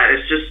like that.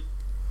 It's just,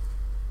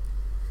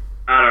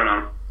 I don't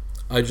know.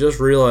 I just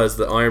realized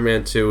that Iron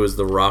Man 2 is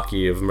the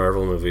Rocky of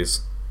Marvel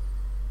movies.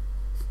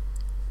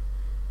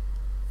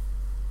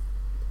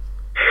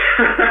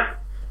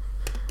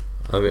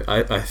 I mean, I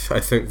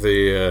think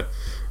the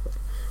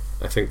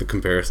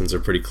comparisons are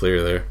pretty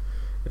clear there,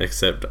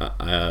 except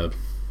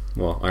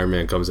well, Iron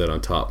Man comes out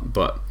on top,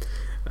 but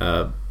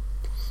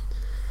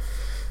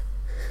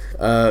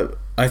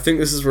I think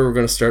this is where we're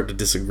going to start to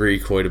disagree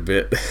quite a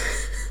bit.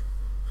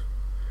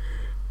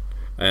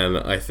 And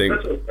I think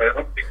That's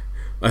okay.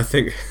 I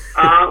think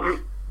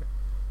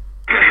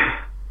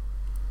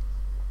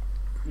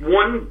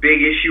one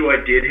big issue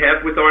I did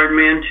have with Iron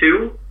Man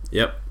 2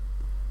 yep.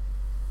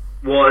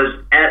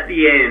 was at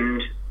the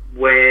end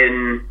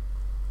when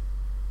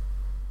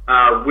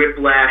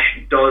Whiplash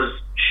does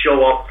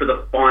show up for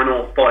the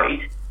final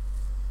fight.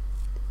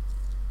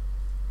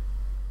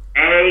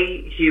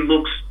 He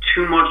looks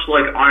too much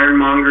like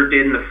Ironmonger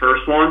did in the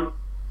first one.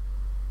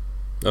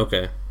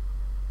 Okay.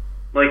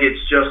 Like,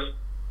 it's just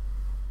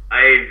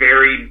a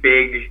very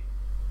big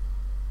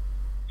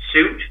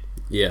suit.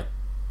 Yeah.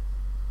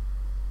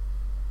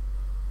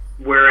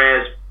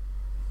 Whereas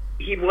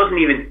he wasn't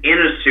even in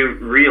a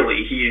suit,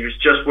 really. He was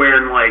just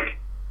wearing, like,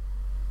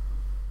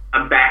 a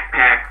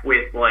backpack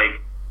with,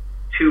 like,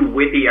 2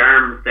 whippy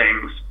arm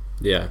things.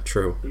 Yeah,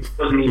 true. He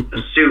wasn't even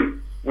a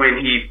suit when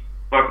he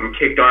fucking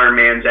kicked Iron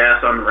Man's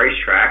ass on the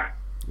racetrack.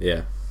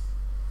 Yeah.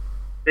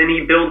 Then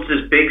he builds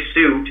this big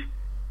suit,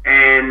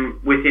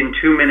 and within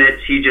 2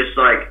 minutes, he just,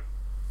 like,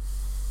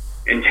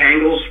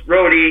 entangles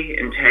Rhodey,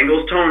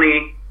 entangles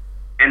Tony,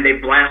 and they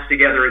blast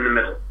together in the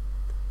middle.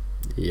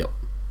 Yep.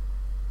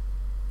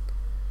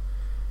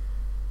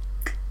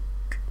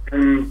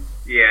 And,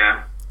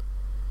 yeah.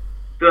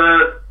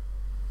 The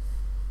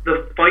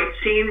fight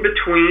scene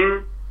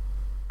between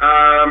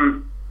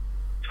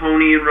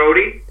Tony and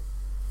Rhodey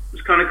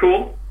was kind of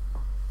cool.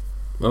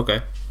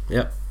 Okay.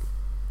 Yep.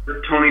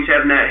 Tony's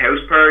having that house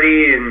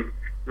party, and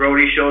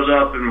Rhodey shows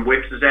up and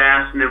whips his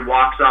ass and then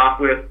walks off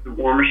with the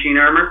War Machine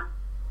armor.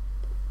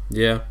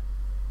 Yeah.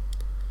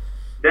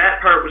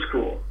 That part was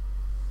cool.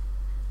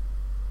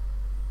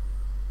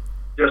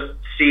 Just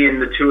seeing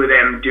the two of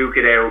them duke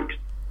it out.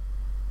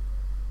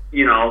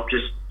 You know,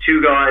 just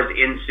 2 guys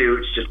in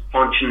suits just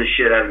punching the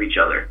shit out of each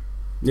other.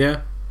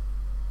 Yeah.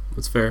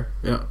 That's fair.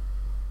 Yeah.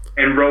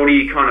 And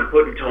Rhodey kind of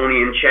putting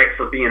Tony in check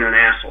for being an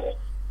asshole.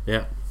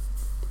 Yeah.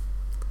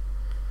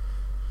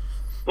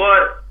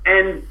 But,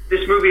 and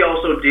this movie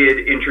also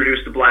did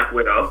introduce the Black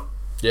Widow.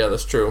 Yeah,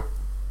 that's true.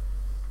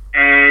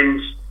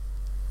 And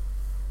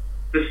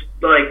this,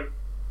 like,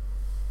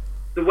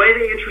 the way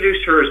they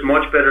introduced her is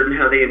much better than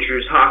how they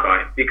introduced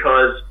Hawkeye,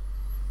 because,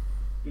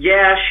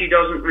 yeah, she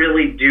doesn't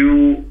really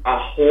do a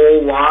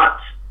whole lot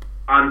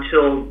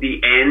until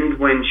the end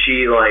when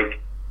she, like,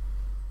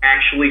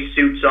 actually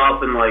suits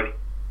up and, like,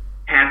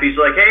 Happy's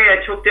like, hey,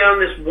 I took down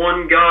this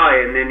one guy,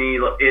 and then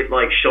it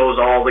like shows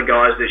all the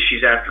guys that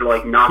she's after,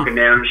 like, knocking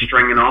down and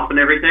stringing up and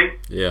everything.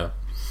 Yeah.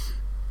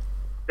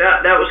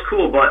 That was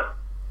cool, but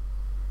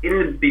in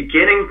the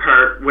beginning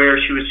part where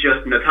she was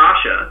just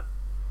Natasha,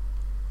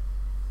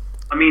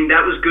 I mean,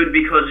 that was good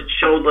because it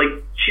showed,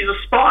 like, she's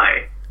a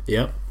spy.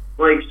 Yep.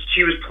 like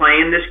she was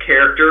playing this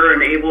character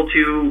and able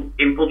to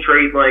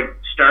infiltrate like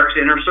Stark's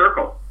inner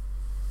circle,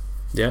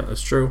 Yeah,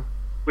 that's true.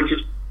 which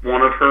is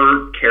one of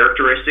her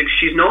characteristics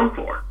she's known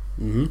for.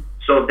 Mm-hmm.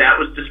 So that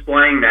was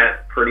displaying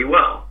that pretty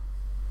well.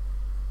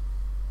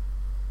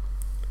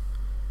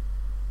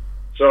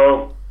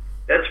 So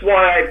that's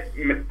why I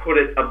put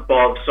it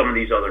above some of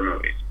these other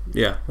movies.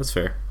 Yeah, that's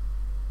fair.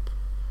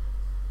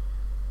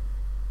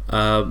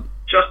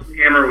 Justin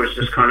Hammer was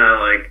just kind of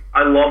like,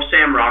 I love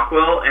Sam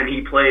Rockwell and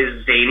he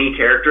plays zany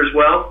characters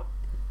well,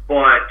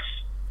 but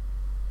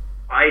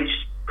I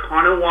just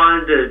kind of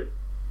wanted to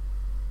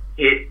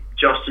hit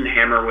Justin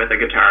Hammer with a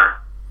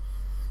guitar.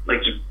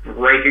 Like, just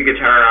break a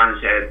guitar on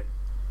his head.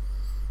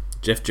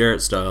 Jeff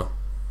Jarrett style.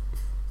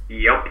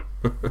 Yup.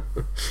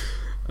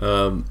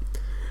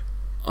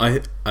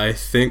 I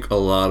think a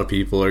lot of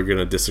people are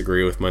gonna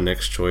disagree with my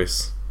next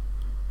choice.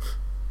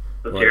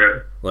 Let's hear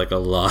it. Like a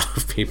lot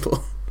of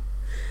people.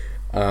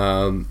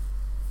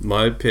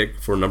 My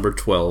pick for number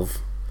 12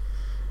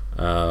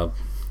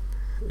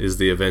 is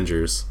The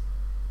Avengers.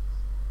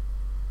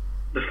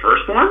 The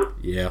first one?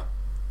 Yeah.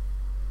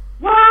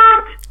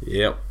 What?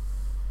 Yep.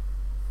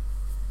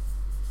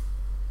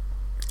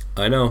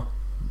 I know.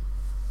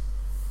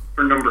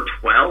 For number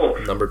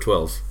 12? Number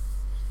 12.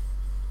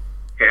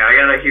 Okay, I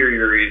gotta hear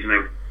your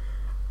reasoning.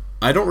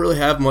 I don't really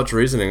have much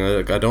reasoning.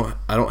 Like, I don't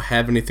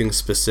have anything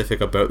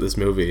specific about this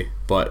movie,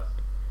 but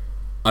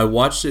I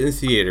watched it in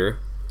theater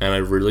and I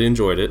really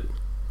enjoyed it.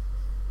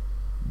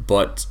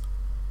 But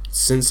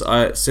since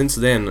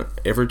then,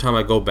 every time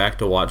I go back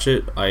to watch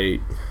it, I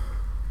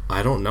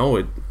don't know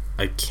it.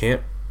 I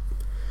can't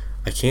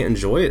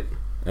enjoy it,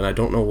 and I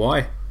don't know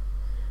why.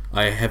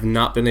 I have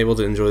not been able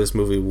to enjoy this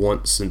movie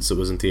once since it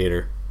was in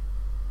theater.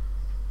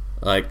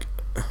 Like,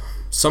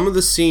 some of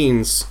the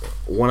scenes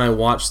when I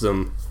watch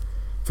them,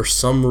 for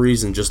some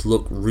reason, just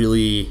look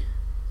really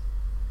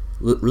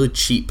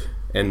cheap,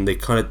 and they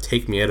kind of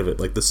take me out of it.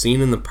 Like the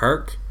scene in the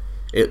park,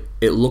 it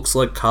looks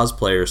like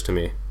cosplayers to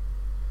me,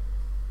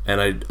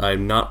 and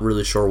I'm not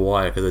really sure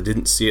why, because I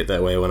didn't see it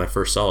that way when I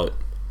first saw it.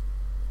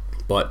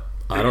 But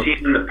I don't. The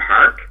scene in the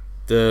park?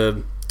 They're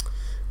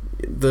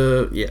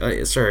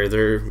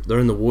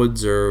in the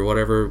woods or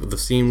whatever. The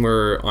scene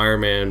where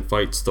Iron Man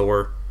fights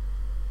Thor.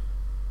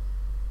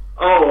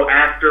 Oh,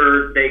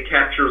 after they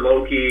capture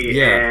Loki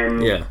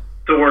and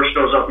Thor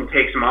shows up and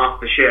takes him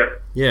off the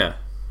ship. Yeah.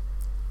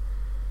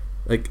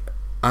 Like,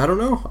 I don't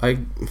know.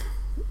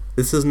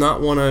 This is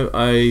not one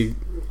I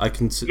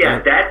can. Yeah,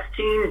 that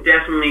scene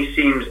definitely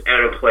seems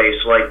out of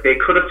place. Like, they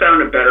could have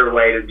found a better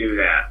way to do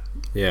that.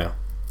 Yeah.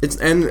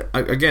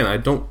 Again, I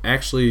don't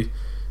actually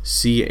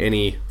see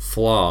any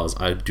flaws.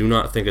 I do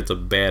not think it's a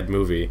bad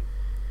movie,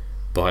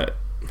 but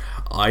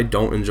I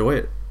don't enjoy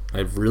it. I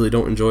really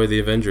don't enjoy The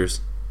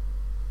Avengers.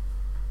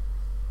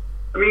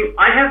 I mean,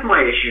 I have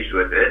my issues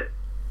with it.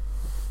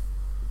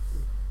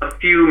 A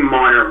few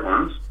minor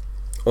ones.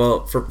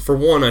 Well, for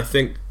one, I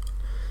think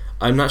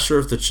I'm not sure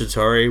if the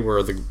Chitauri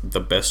were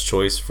the best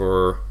choice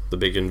for the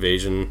big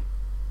invasion,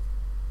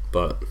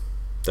 but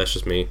that's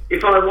just me.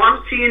 If I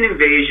want to see an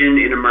invasion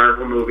in a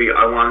Marvel movie,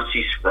 I want to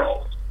see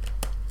Skrulls.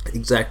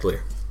 Exactly.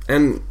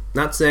 And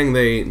not saying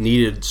they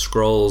needed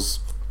Skrulls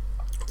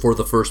for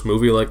the first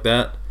movie like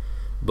that,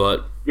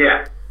 but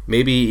yeah,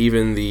 maybe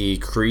even the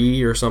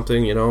Kree or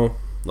something, you know,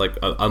 like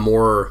a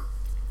more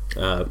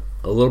a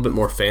little bit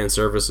more fan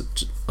service.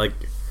 Like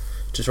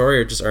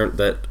Chitauri just aren't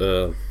that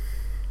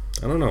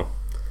I don't know.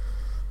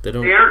 They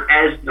aren't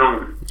as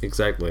known.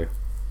 Exactly.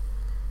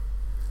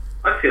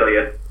 I feel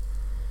you.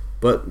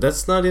 But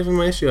that's not even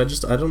my issue. I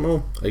don't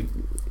know. I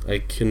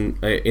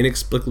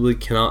inexplicably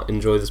cannot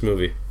enjoy this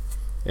movie,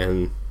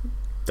 and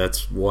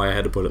that's why I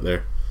had to put it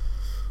there.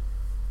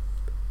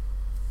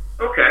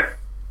 Okay.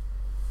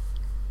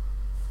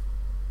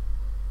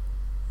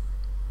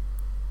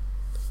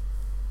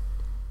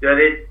 Is that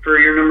it for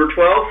your number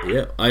 12?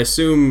 Yeah, I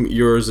assume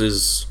yours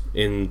is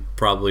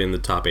probably in the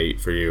top 8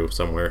 for you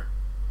somewhere.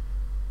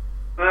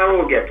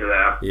 We'll get to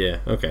that. Yeah,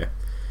 okay.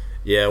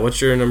 Yeah,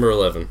 what's your number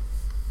 11?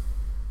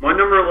 My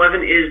number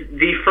 11 is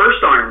the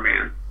first Iron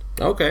Man.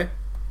 Okay.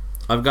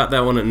 I've got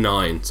that one at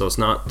 9, so it's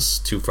not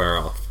too far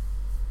off.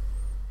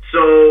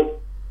 So,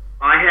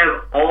 I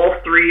have all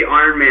 3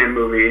 Iron Man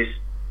movies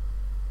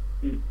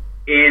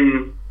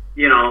in,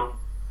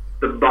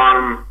 the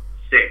bottom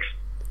 6.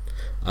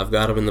 I've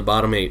got them in the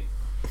bottom 8.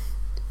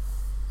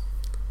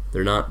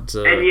 They're not...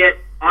 And yet,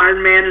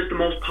 Iron Man is the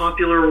most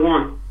popular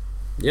one.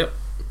 Yep.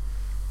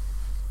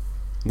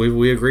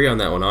 We agree on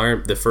that one.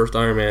 The first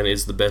Iron Man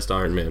is the best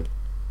Iron Man.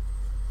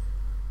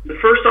 The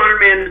first Iron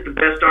Man is the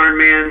best Iron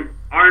Man.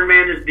 Iron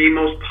Man is the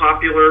most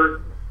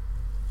popular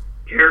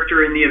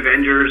character in the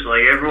Avengers.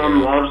 Like,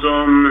 everyone loves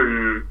him,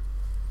 and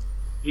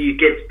he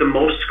gets the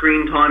most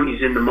screen time.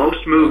 He's in the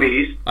most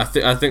movies. I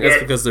think that's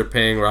because they're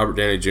paying Robert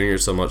Downey Jr.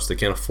 so much they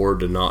can't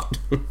afford to not.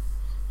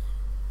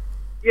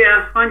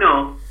 Yeah, I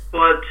know,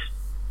 but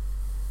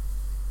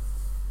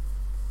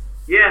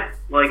yeah,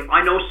 like,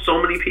 I know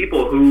so many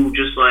people who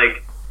just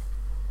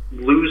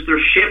lose their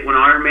shit when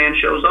Iron Man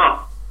shows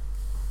up.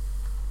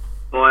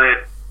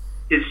 But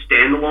his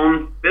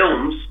standalone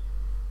films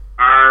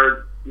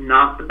are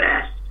not the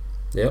best.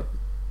 Yep.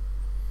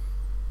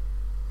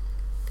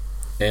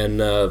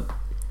 And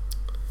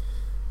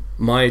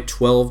my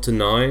 12 to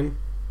 9,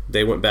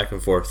 they went back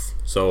and forth.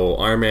 So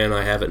Iron Man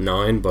I have at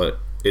 9, but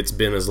it's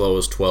been as low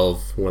as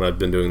 12 when I've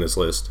been doing this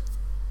list.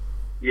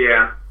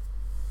 Yeah.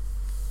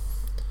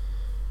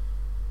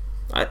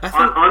 I think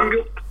I'm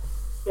going to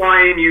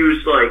try and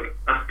use like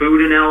a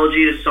food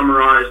analogy to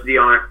summarize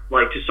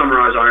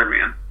Iron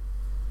Man.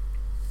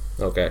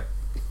 Okay.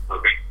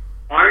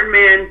 Iron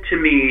Man to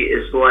me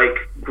is like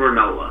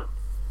granola.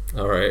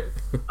 All right.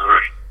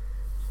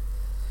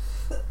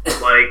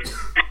 Like,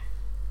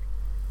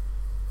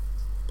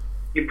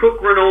 you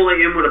put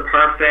granola in with a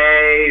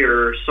parfait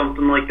or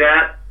something like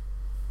that,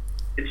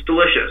 it's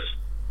delicious.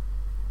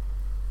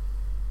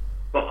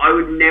 But I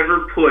would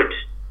never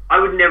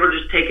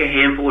just take a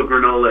handful of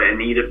granola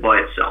and eat it by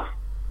itself.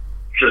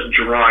 Just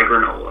dry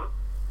granola.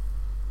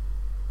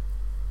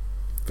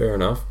 Fair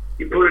enough.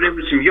 You put it in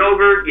with some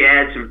yogurt, you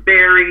add some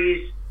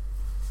berries,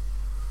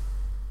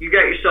 you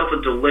got yourself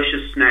a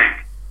delicious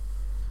snack.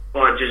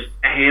 But just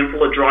a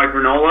handful of dry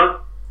granola,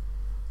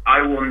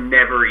 I will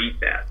never eat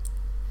that.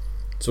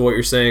 So what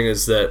you're saying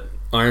is that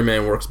Iron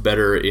Man works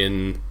better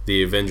in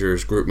the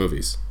Avengers group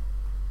movies?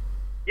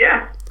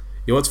 Yeah.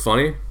 You know what's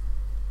funny?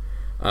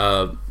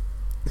 I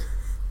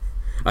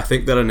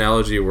think that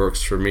analogy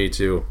works for me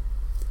too.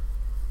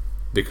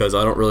 Because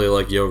I don't really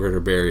like yogurt or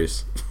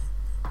berries.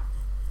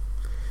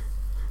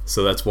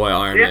 So that's why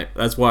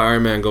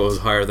Iron Man goes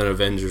higher than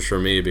Avengers for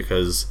me,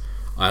 because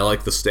I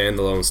like the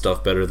standalone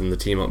stuff better than the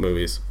team-up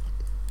movies.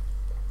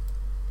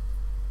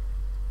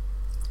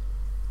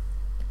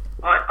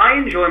 I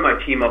enjoy my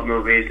team-up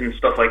movies and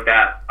stuff like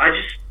that.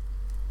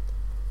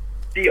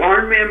 The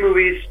Iron Man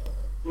movies,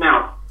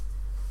 now,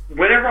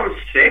 whenever I'm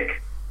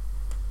sick,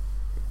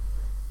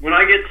 when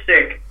I get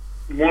sick,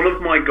 one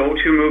of my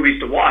go-to movies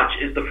to watch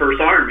is the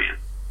first Iron Man.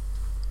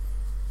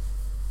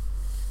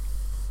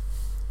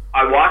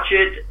 I watch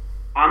it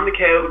on the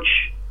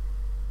couch,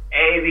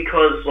 A,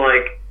 because,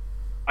 like,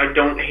 I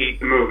don't hate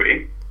the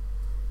movie,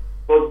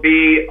 but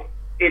B,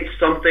 it's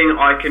something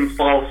I can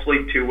fall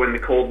asleep to when the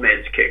cold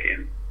meds kick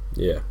in.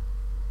 Yeah.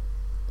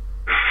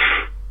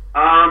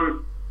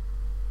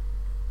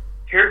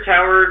 Terrence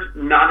Howard,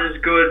 not as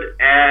good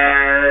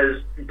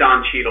as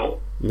Don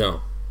Cheadle.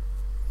 No.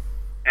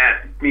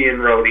 At being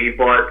Rhodey,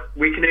 but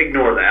we can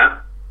ignore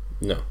that.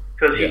 No.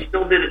 Because he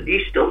still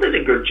did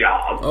a good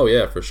job. Oh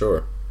yeah, for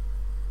sure.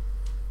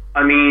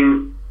 I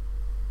mean,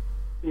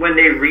 when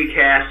they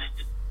recast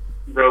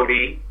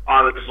Rhodey,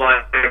 I was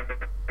like,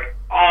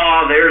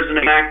 oh, there's an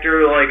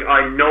actor like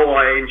I know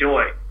I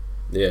enjoy.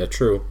 Yeah,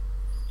 true.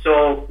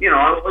 So,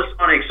 I was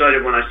kind of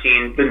excited when I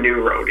seen the new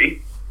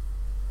Rhodey.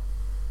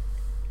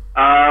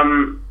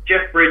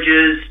 Jeff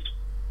Bridges,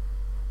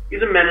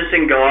 he's a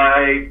menacing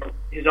guy.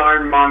 His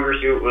Ironmonger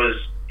suit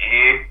was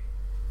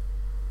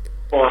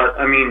But,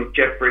 I mean,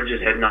 Jeff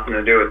Bridges had nothing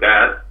to do with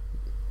that.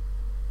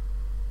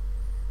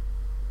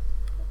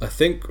 I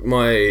think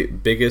my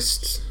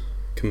biggest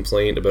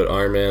complaint about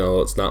Iron Man,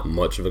 although it's not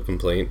much of a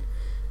complaint,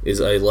 is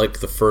I like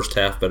the first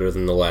half better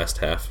than the last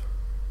half.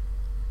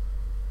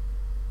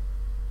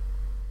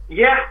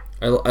 Yeah.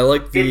 I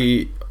like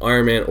the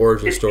Iron Man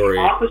origin story.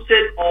 It's the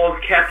opposite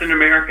of Captain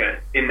America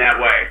in that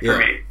way, for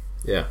me.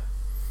 Yeah.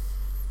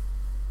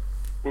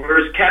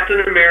 Whereas Captain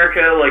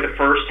America, like, the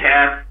first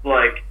half,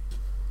 like,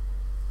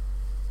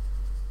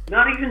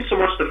 not even so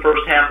much the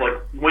first half, like,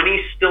 when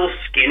he's still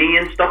skinny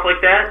and stuff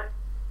like that,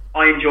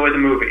 I enjoy the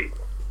movie.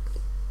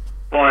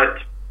 But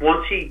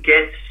once he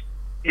gets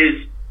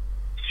his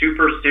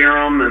super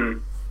serum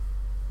and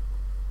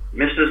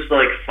Mrs.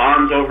 like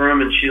fawns over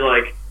him and she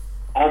like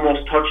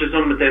almost touches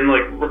him but then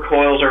like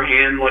recoils her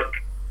hand like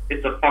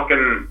it's a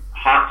fucking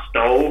hot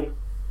stove,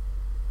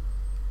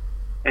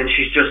 and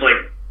she's just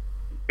like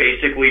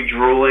basically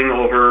drooling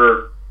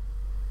over,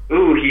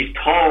 ooh, he's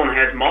tall and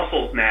has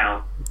muscles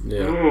now.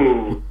 Yeah.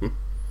 Ooh.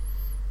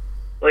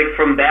 Like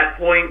from that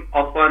point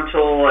up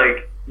until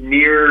like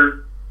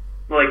near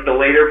like the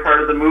later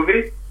part of the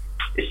movie,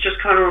 it's just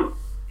kind of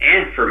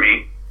for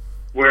me.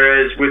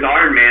 Whereas with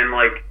Iron Man,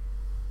 like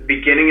the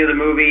beginning of the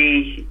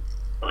movie,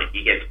 like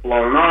he gets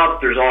blown up,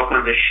 there's all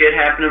kinds of shit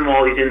happening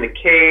while he's in the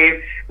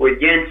cave with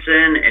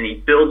Jensen, and he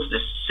builds the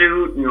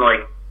suit, and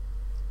like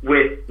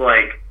with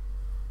like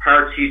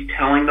parts he's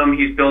telling them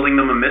he's building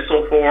them a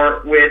missile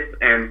with,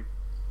 and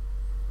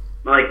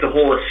like the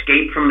whole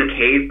escape from the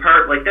cave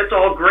part, like that's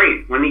all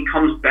great. When he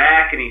comes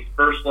back and he's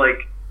first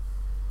like,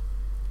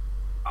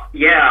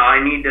 yeah,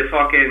 I need to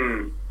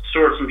fucking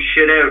sort some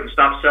shit out and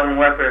stop selling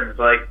weapons.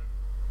 Like,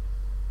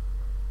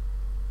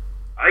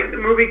 I think the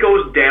movie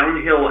goes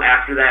downhill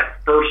after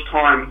that first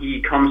time he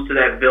comes to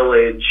that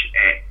village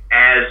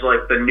as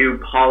like the new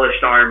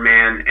polished Iron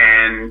Man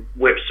and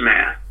whip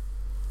smash.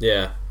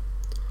 Yeah.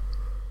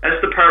 That's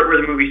the part where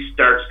the movie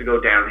starts to go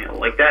downhill.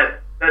 Like that's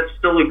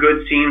still a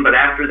good scene, but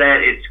after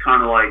that it's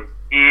kind of like,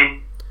 I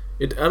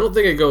don't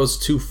think it goes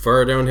too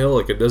far downhill.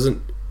 Like, it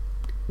doesn't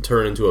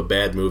turn into a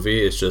bad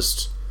movie. It's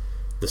just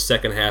the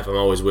second half, I'm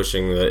always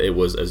wishing that it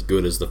was as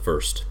good as the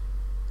first.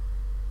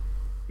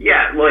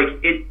 Yeah, like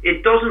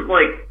it doesn't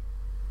like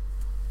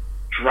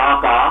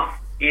drop off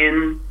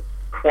in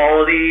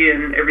quality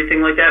and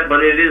everything like that,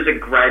 but it is a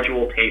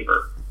gradual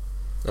taper.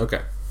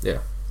 Okay, yeah.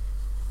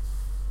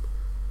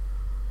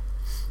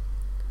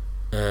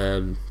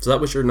 So that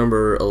was your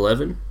number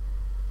 11?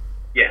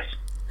 Yes,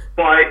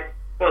 but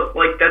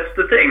like that's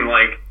the thing.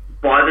 Like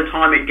by the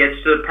time it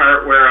gets to the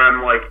part where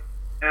I'm like,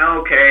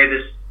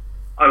 okay,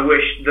 I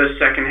wish the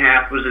second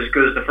half was as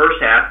good as the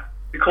first half.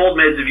 The cold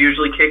meds have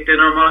usually kicked in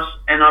on us,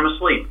 and I'm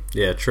asleep.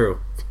 Yeah, true.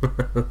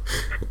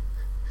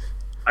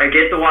 I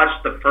get to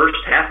watch the first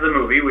half of the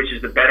movie, which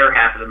is the better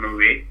half of the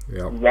movie,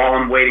 while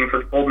I'm waiting for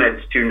the cold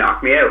meds to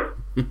knock me out.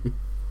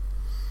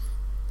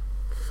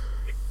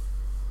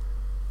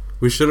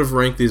 We should have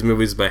ranked these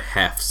movies by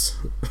halves.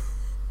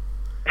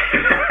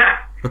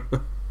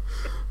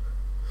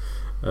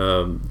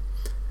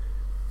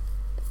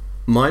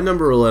 My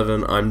number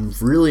 11, I'm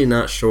really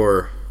not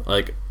sure.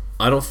 Like,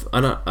 I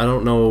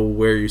don't know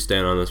where you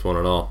stand on this one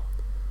at all.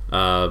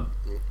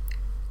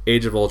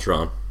 Age of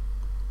Ultron.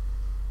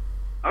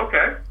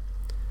 Okay.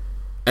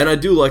 And I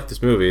do like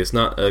this movie. It's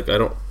not like I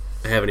don't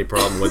have any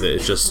problem with it.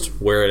 It's just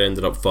where it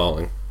ended up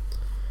falling.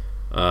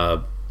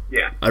 Yeah.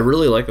 I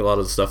really like a lot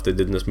of the stuff they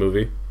did in this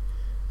movie.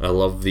 I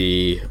love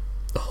the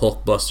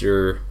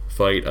Hulkbuster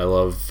fight. I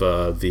love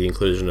the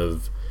inclusion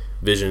of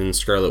Vision and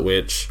Scarlet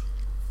Witch.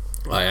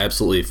 I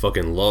absolutely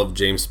fucking love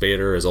James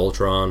Spader as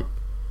Ultron.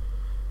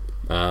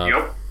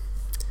 Yep.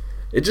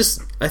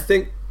 I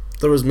think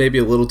there was maybe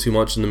a little too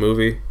much in the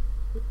movie.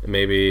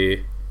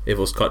 Maybe if it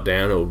was cut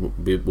down,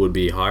 it would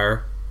be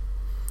higher.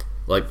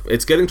 Like,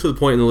 it's getting to the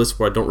point in the list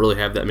where I don't really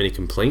have that many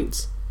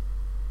complaints.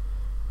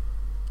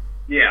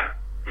 Yeah.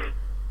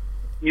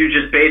 You're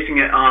just basing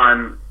it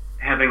on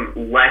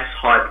having less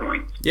high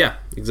points. Yeah,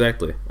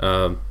 exactly.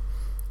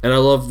 And I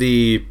love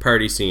the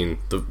party scene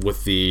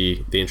with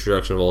the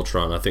introduction of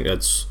Ultron. I think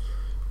that's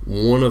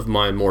one of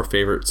my more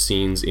favorite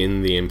scenes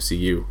in the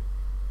MCU.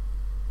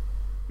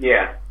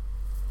 Yeah.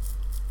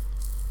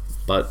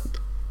 But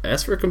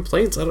as for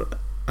complaints, I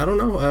don't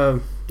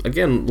know.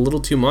 Again, a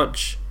little too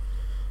much.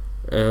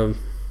 The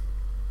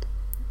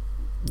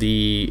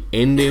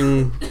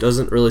ending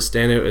doesn't really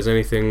stand out as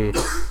anything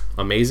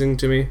amazing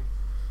to me.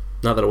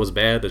 Not that it was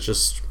bad. It's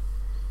just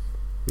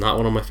not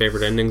one of my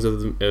favorite endings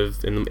in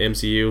the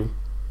MCU.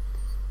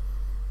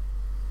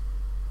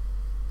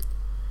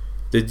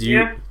 Did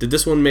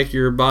this one make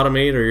your bottom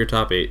 8 or your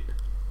top 8?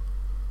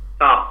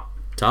 Top.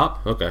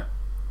 Top? Okay.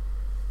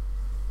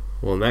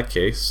 Well, in that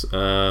case,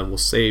 we'll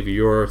save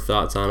your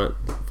thoughts on it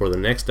for the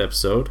next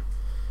episode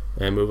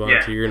and move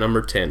on to your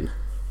number 10.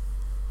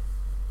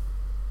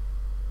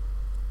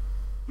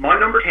 My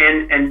number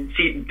 10, and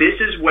see, this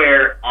is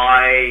where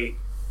I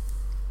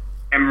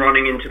am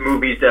running into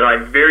movies that I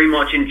very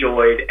much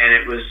enjoyed, and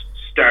it was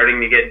starting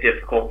to get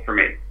difficult for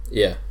me.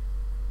 Yeah.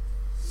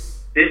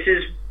 This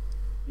is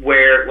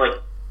where,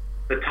 like,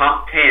 the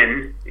top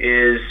 10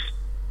 is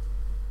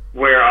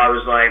where I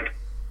was like,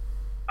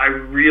 I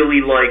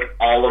really like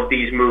all of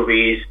these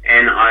movies,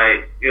 and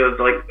it was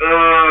like,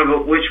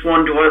 but which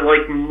one do I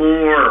like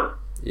more?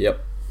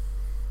 Yep.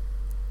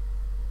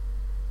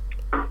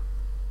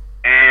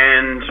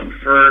 And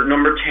for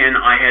number 10,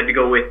 I had to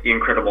go with The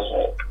Incredible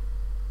Hulk.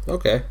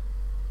 Okay.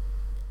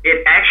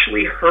 It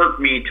actually hurt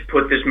me to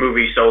put this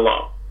movie so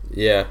low.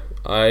 Yeah,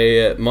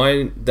 that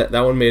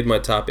one made my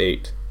top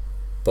 8,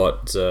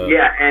 but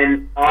yeah,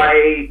 and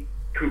I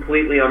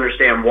completely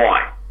understand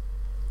why.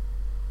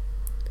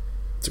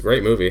 It's a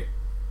great movie.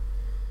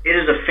 It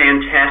is a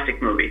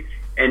fantastic movie,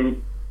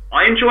 and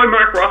I enjoy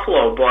Mark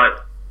Ruffalo,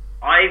 but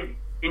I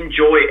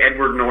enjoy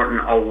Edward Norton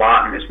a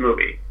lot in this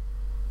movie.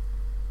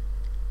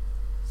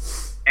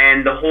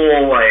 And the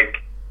whole,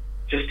 like,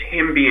 just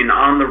him being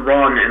on the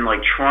run and,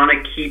 like,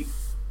 trying to keep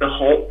the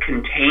Hulk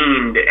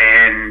contained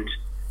and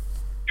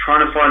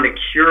trying to find a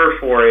cure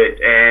for it,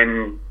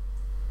 and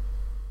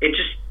it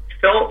just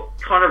felt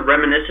kind of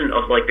reminiscent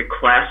of, like, the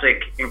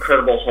classic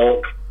Incredible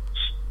Hulk,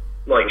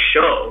 like,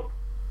 show.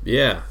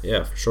 Yeah,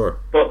 for sure.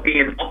 But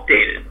being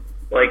updated.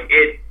 Like,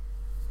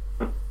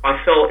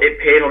 I felt it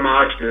paid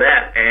homage to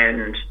that,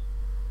 and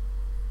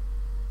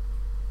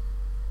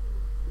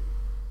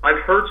I've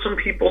heard some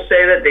people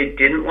say that they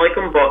didn't like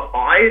him, but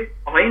I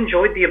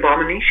enjoyed the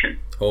Abomination.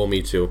 Oh,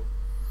 me too.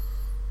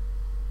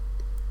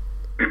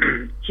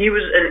 He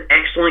was an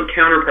excellent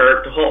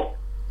counterpart to Hulk.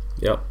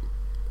 Yep.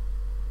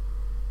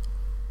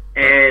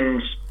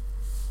 And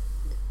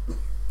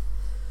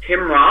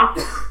Tim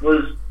Roth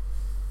was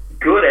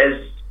good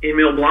as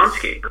Emil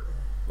Blonsky.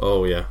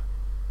 Oh, yeah.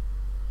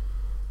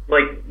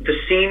 Like, the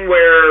scene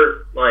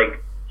where,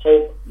 like,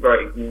 Hulk,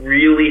 like,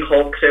 really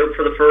hulks out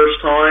for the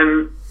first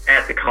time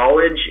at the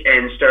college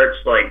and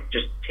starts, like,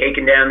 just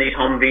taking down these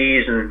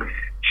Humvees and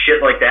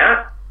shit like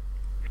that.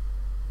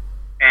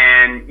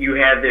 And you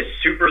have this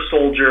super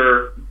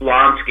soldier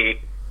Blonsky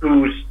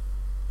who's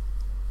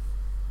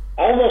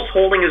almost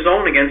holding his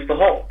own against the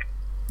Hulk.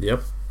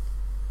 Yep.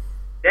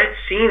 That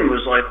scene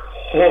was like,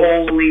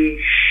 holy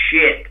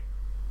shit.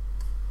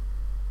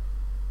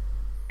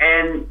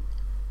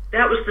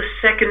 that was the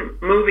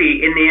second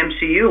movie in the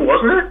MCU,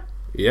 wasn't it?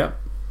 Yeah.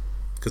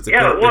 Because they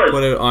Yeah, it was.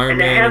 put out Iron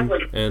And they Man had,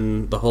 like-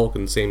 and the Hulk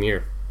in the same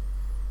year.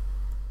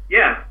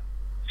 Yeah.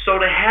 So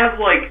to have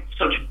like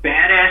such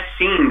badass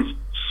scenes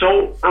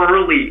so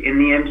early in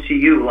the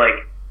MCU,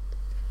 like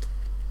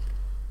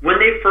when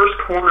they first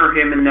corner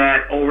him in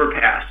that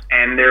overpass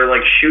and they're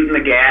like shooting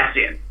the gas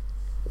in,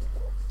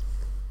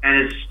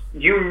 and it's,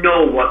 you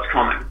know what's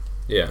coming.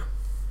 Yeah.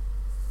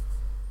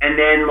 And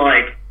then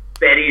like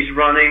Betty's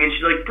running and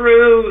she's like,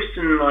 Bruce,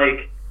 and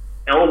like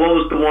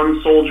elbows the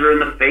one soldier in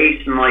the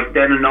face, and like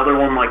then another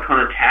one like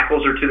kind of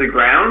tackles her to the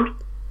ground,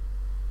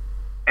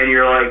 and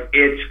you're like,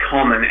 it's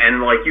coming,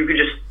 and like you could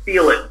just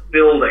feel it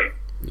building.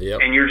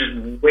 Yep. And you're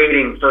just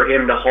waiting for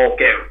him to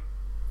Hulk out.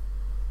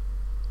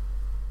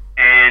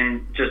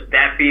 And just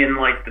that being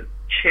like the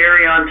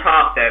cherry on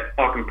top that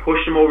fucking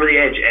pushed him over the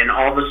edge, and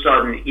all of a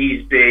sudden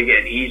he's big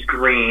and he's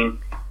green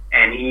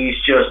and he's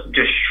just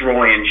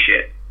destroying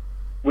shit,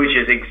 which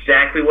is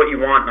exactly what you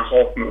want in a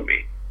Hulk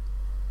movie.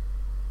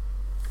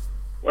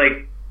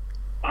 Like,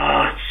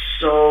 it's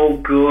so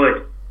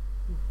good.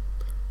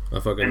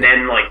 And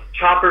then like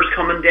Chopper's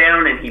coming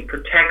down and he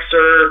protects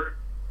her,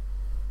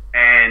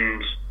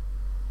 and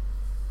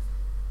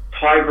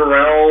Ty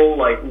Burrell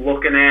like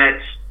looking at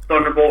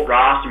Thunderbolt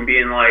Ross and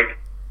being like,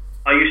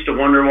 I used to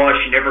wonder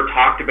why she never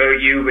talked about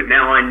you, but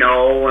now I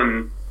know,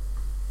 and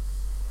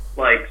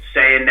like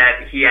saying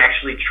that he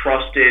actually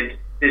trusted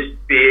this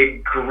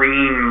big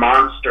green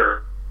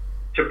monster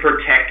to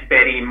protect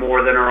Betty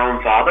more than her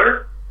own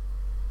father.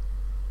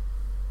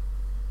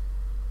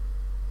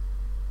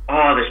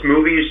 Oh, this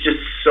movie is just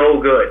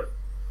so good.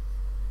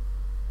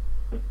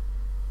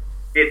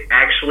 It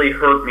actually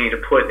hurt me to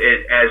put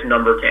it as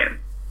number 10.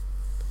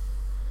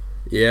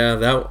 Yeah,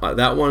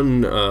 that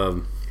one.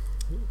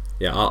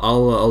 Yeah,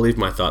 I'll leave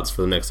my thoughts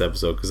for the next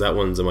episode because that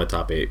one's in my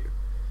top 8.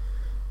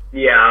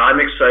 Yeah,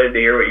 I'm excited to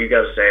hear what you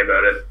guys say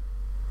about it.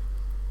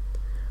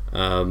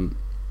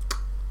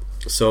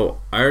 So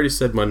I already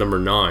said my number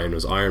 9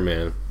 was Iron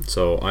Man,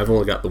 so I've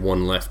only got the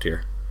one left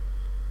here.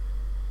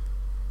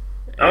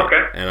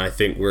 Okay. And I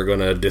think we're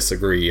gonna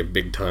disagree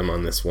big time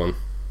on this one.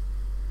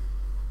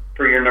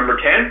 For your number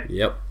 10?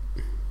 Yep.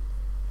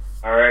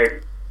 All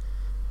right.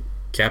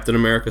 Captain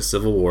America: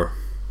 Civil War.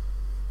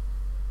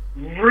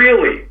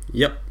 Really?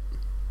 Yep.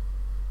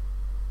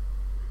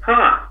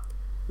 Huh.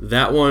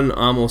 That one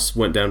almost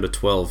went down to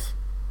 12.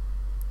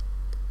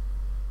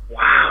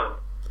 Wow.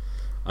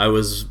 I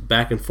was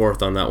back and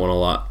forth on that one a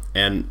lot.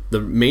 And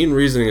the main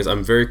reasoning is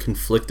I'm very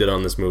conflicted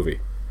on this movie.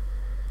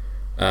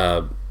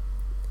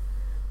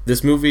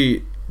 This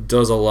movie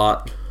does a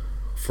lot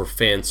for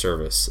fan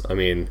service. I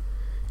mean,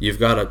 you've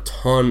got a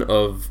ton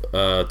of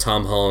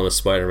Tom Holland as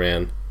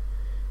Spider-Man,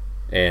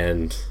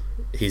 and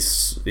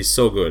he's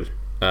so good.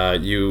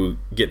 You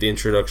get the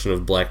introduction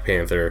of Black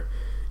Panther.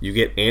 You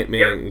get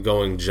Ant-Man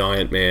going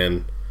Giant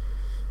Man.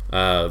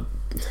 I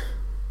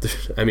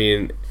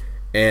mean,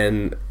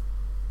 and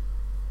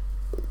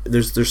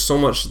there's so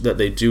much that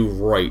they do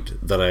right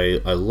that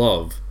I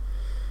love,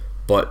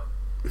 but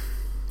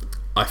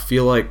I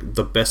feel like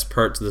the best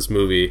parts of this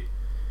movie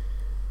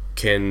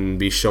can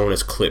be shown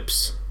as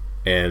clips,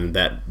 and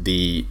that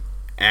the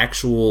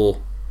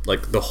actual,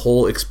 like, the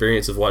whole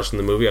experience of watching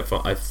the movie, I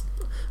feel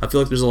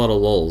like there's a lot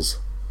of lulls.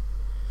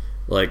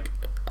 Like,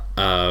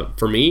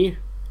 for me,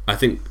 I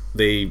think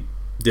they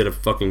did a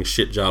fucking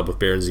shit job with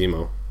Baron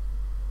Zemo.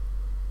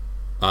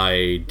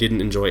 I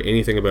didn't enjoy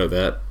anything about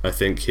that. I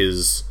think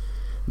his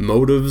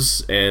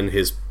motives and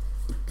his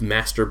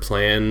master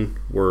plan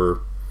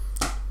were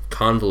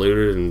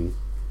convoluted and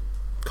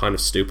kind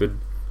of stupid.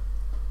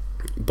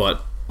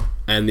 But,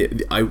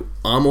 and I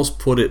almost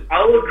put it...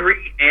 I'll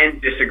agree and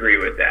disagree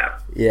with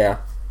that. Yeah.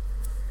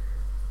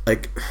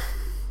 Like,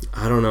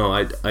 I don't know.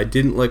 I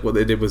didn't like what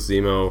they did with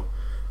Zemo.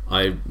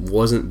 I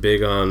wasn't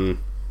big on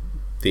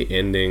the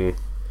ending.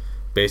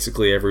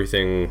 Basically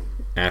everything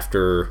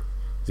after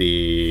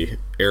the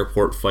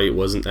airport fight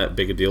wasn't that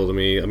big a deal to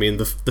me. I mean,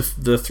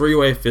 the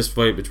three-way fist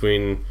fight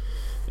between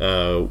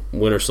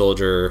Winter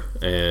Soldier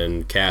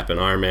and Cap and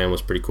Iron Man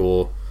was pretty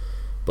cool,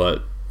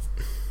 but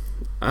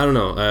I don't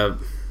know.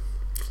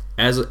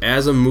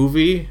 As a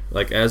movie,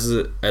 like as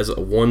a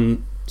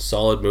one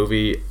solid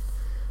movie,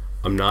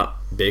 I'm not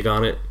big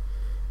on it,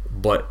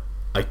 but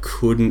I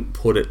couldn't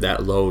put it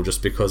that low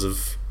just because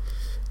of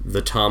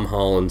the Tom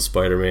Holland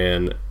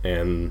Spider-Man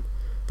and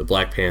the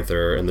Black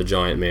Panther and the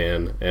Giant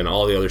Man and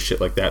all the other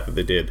shit like that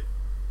they did.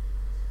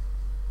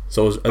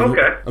 So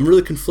I'm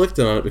really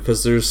conflicted on it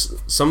because there's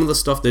some of the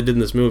stuff they did in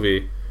this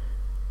movie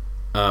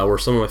were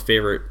some of my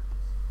favorite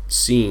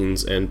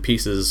scenes and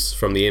pieces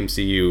from the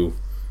MCU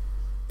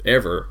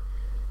ever,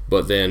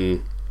 but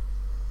then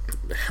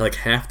like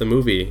half the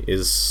movie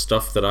is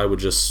stuff that I would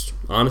just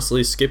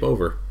honestly skip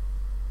over.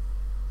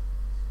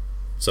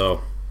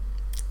 So,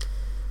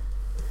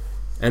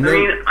 and then, I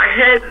mean,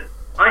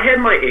 I had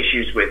my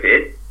issues with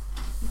it,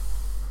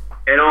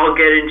 and I'll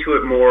get into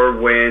it more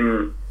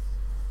when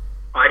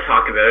I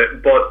talk about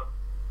it, but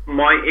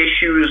my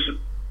issues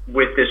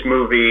with this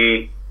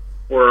movie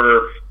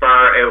were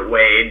far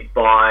outweighed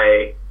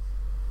by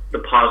the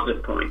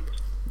positive points.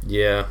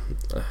 Yeah,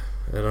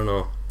 I don't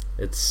know.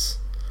 It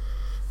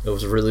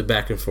was really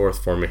back and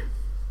forth for me.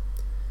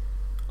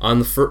 On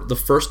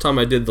the first time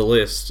I did the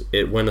list,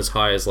 it went as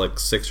high as like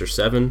 6 or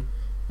 7,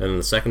 and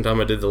the second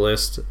time I did the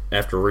list,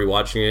 after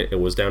rewatching it, it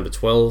was down to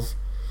 12.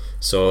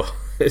 So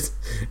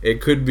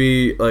it could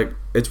be like,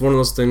 it's one of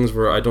those things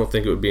where I don't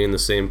think it would be in the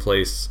same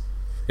place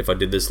if I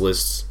did this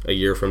list a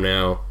year from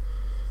now.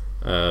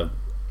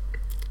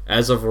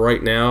 As of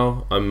right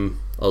now, I'm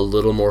a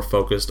little more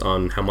focused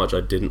on how much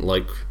I didn't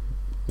like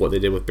what they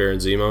did with Baron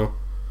Zemo.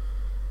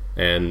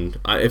 And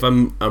if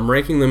I'm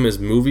ranking them as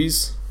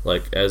movies,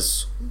 like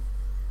as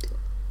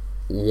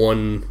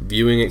one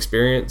viewing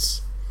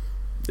experience,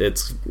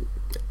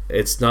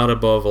 it's not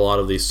above a lot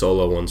of these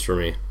solo ones for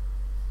me.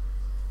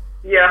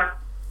 Yeah.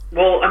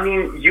 Well, I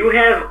mean, you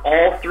have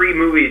all 3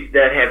 movies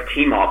that have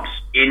team-ups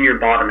in your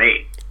bottom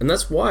 8. And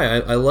that's why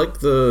I like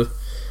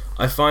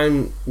I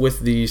find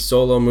with the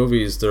solo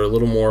movies, they're a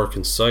little more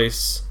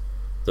concise.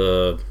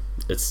 It's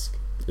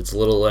a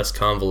little less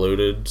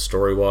convoluted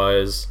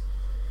story-wise,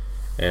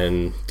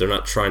 and they're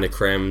not trying to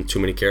cram too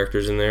many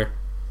characters in there.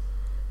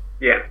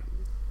 Yeah.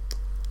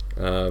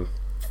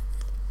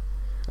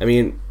 I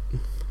mean,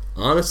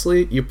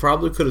 honestly, you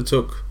probably could have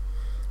took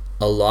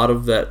a lot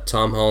of that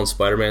Tom Holland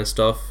Spider-Man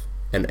stuff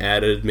and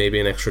added maybe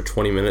an extra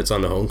 20 minutes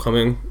on the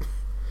Homecoming,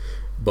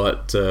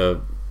 but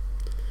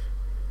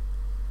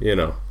you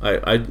know,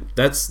 I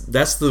that's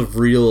the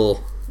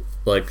real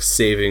like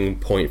saving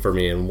point for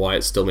me and why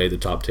it still made the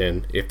top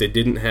 10. If they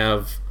didn't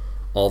have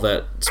all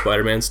that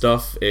Spider-Man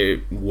stuff,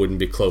 it wouldn't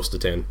be close to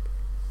 10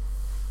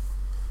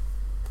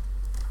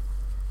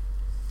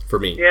 for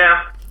me.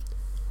 Yeah.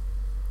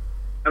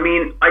 I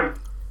mean,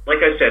 like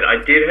I said,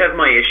 I did have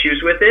my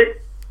issues with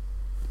it,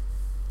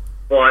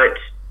 but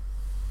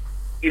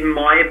in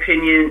my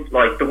opinion,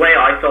 like the way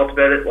I felt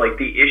about it, like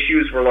the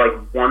issues were like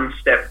one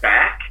step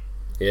back.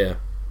 Yeah.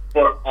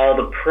 But all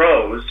the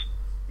pros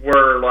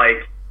were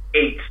like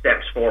 8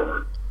 steps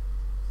forward.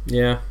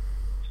 Yeah.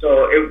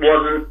 So it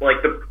wasn't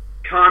like the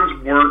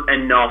cons weren't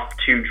enough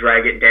to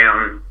drag it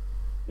down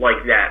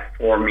like that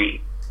for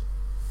me.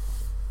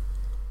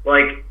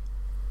 Like,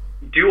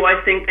 do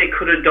I think they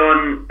could have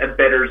done a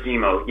better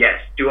Zemo?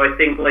 Yes. Do I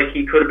think like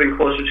he could have been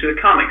closer to the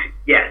comics?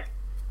 Yes.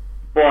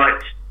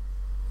 But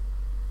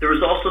there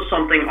was also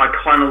something I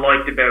kind of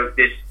liked about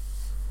this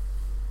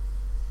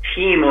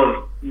team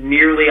of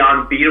nearly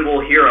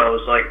unbeatable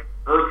heroes, like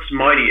Earth's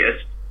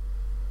mightiest,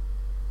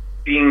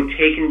 being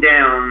taken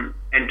down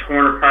and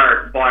torn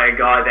apart by a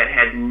guy that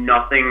had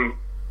nothing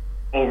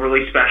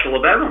overly special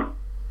about him.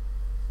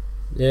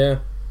 Yeah.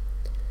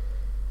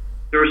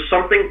 There was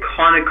something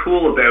kind of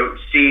cool about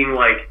seeing,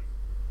 like,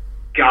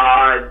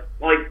 God,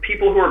 like,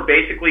 people who are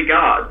basically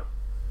God,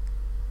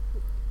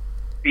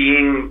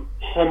 being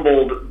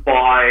humbled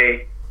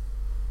by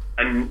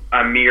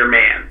a mere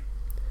man.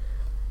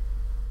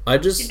 He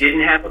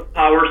didn't have a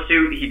power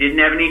suit. He didn't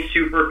have any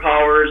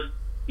superpowers.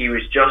 He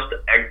was just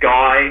a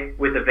guy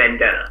with a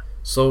vendetta.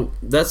 So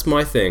that's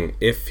my thing.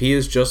 If he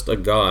is just a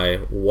guy,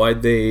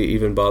 why'd they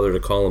even bother to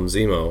call him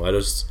Zemo?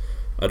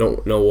 I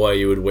don't know why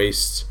you would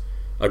waste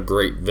a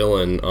great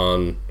villain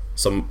on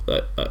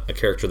a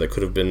character that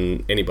could have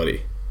been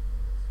anybody.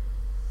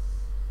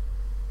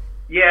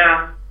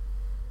 Yeah.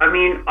 I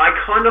mean,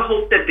 I kind of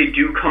hope that they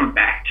do come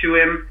back to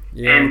him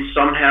and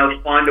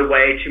somehow find a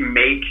way to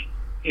make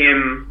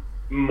him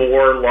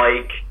more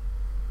like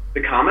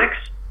the comics.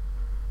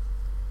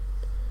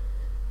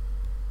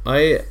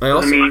 I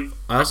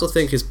also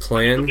think his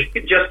plan. He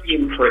could just be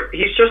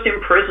he's just in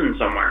prison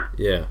somewhere.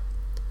 Yeah.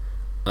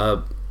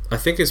 I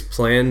think his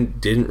plan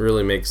didn't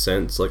really make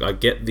sense. Like, I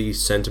get the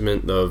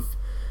sentiment of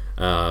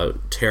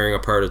tearing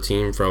apart a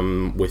team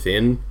from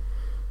within.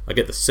 I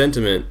get the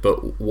sentiment,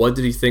 but what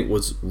did he think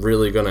was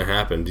really going to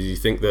happen? Did you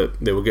think that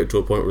they would get to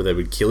a point where they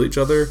would kill each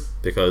other?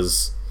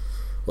 Because,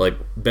 like,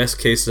 best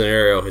case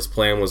scenario, his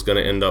plan was going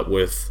to end up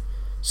with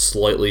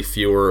slightly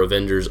fewer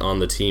Avengers on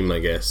the team, I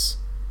guess.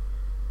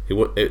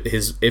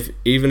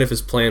 Even if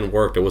his plan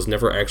worked, it was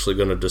never actually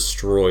going to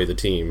destroy the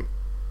team.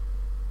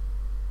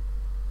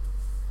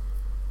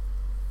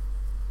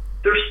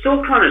 They're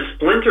still kind of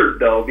splintered,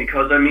 though,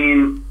 because, I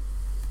mean,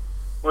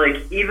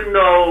 like, even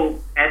though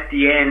at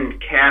the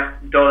end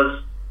Cap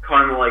does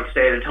kind of, like,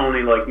 say to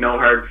Tony, like, no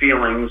hard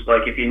feelings,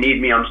 like, if you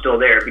need me, I'm still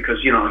there,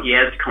 because, you know, he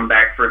has to come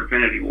back for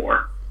Infinity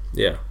War.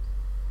 Yeah.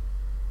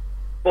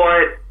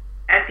 But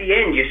at the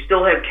end, you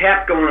still have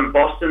Cap going and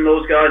busting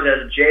those guys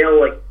out of jail.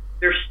 Like,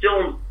 they're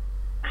still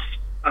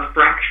a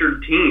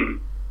fractured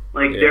team.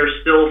 Like,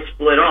 they're still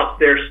split up.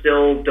 They're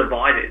still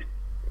divided.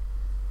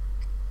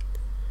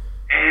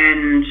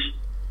 And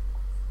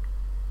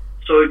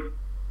so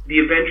the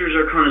Avengers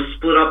are kind of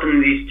split up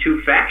into these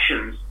two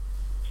factions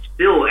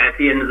still at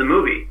the end of the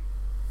movie.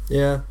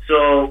 Yeah.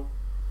 So,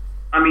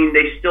 I mean,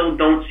 they still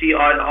don't see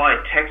eye to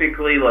eye.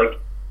 Technically, like,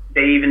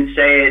 they even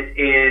say it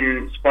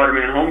in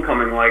Spider-Man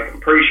Homecoming, like, I'm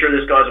pretty sure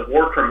this guy's a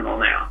war criminal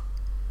now.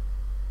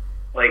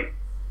 Like,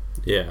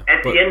 yeah.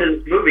 At the end of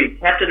this movie,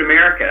 Captain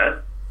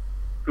America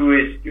who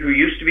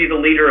used to be the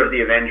leader of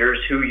the Avengers,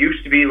 who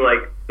used to be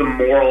like the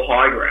moral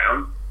high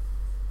ground,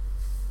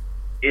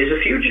 is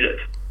a fugitive.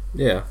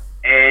 Yeah.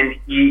 And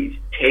he's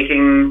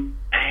taking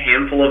a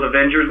handful of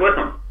Avengers with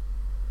him.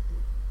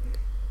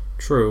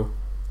 True.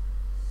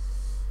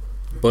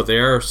 But they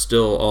are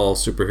still all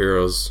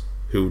superheroes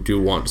who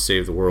do want to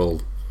save the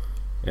world.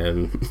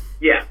 And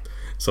yeah.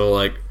 So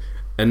like,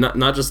 and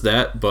not just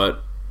that,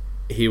 but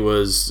he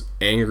was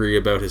angry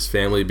about his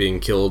family being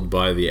killed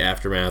by the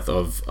aftermath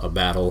of a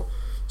battle,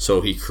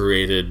 so he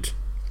created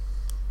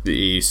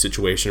the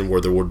situation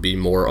where there would be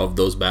more of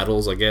those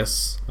battles, I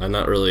guess. I'm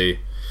not really,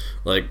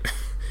 like,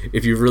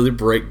 if you really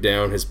break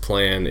down his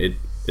plan,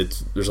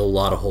 it's there's a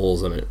lot of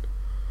holes in it.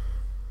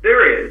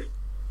 There is.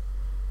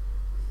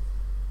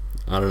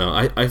 I don't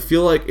know. I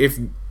feel like if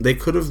they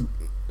could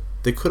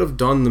have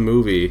done the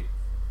movie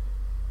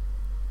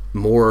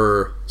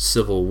more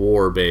Civil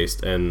War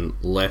based and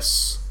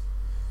less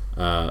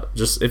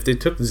just if they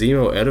took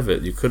Zemo out of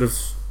it, you could have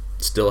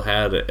still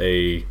had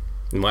a,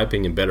 in my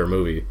opinion, better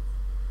movie.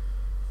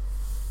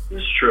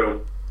 It's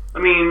true. I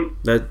mean,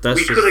 that's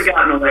we could have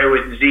gotten away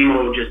with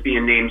Zemo just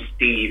being named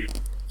Steve.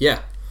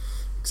 Yeah,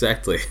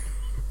 exactly.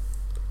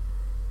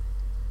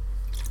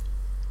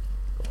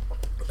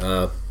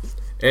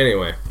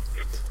 Anyway,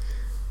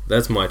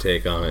 that's my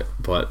take on it.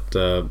 But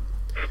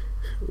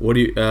what do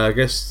you? I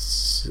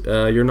guess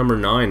you're number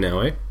 9 now,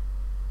 eh?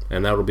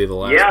 And that'll be the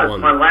last one. Yeah,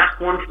 it's my last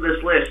one for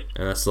this list.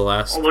 And that's the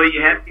last. Although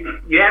you have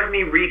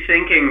me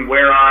rethinking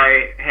where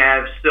I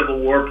have Civil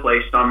War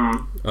placed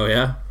on. Oh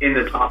yeah. In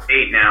the top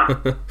 8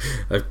 now.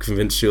 I've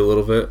convinced you a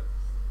little bit.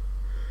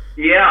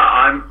 Yeah,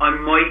 I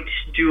might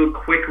do a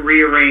quick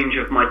rearrange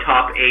of my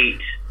top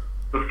 8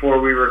 before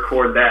we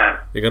record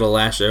that. You gotta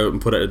lash out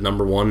and put it at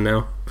number 1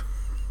 now.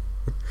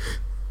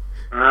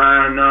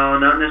 No,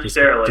 not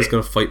necessarily. Just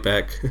gonna fight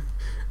back.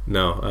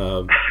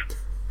 No.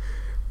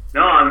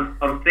 No,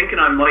 I'm thinking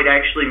I might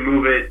actually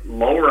move it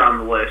lower on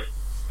the list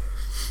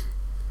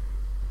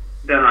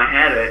than I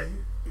had it.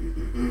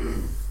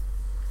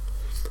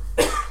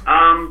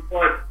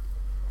 But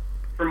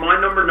for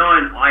my number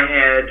 9, I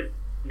had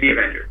the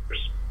Avengers.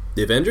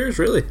 The Avengers,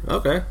 really?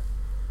 Okay.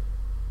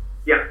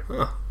 Yeah.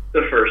 Huh.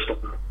 The first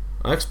one.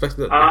 I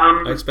expected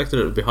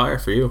it to be higher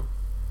for you.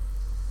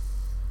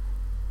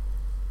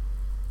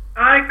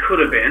 I could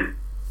have been,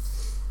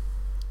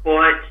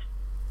 but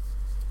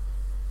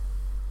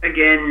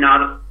again,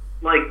 not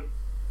like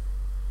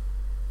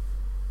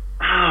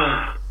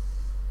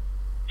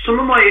some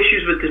of my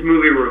issues with this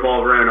movie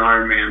revolve around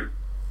Iron Man.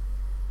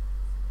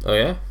 Oh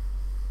yeah?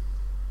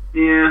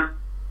 Yeah.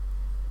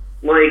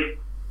 Like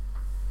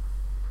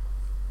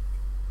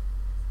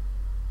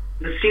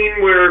the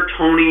scene where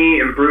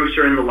Tony and Bruce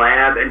are in the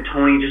lab and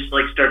Tony just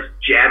like starts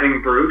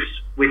jabbing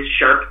Bruce with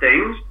sharp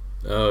things.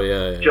 Oh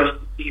yeah. Just to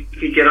see if he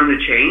could get him to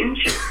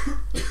change.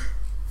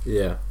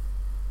 Yeah.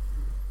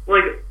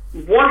 Like,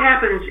 what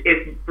happens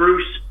if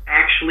Bruce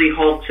actually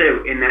hulks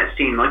out in that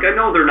scene? Like, I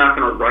know they're not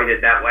going to write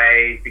it that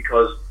way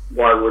because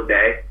why would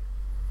they?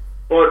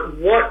 But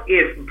what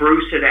if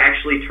Bruce had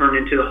actually turned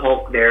into the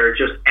Hulk there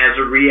just as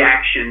a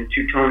reaction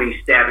to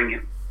Tony stabbing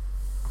him?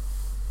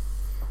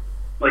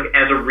 Like,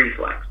 as a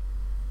reflex.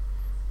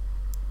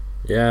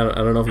 Yeah, I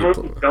don't know if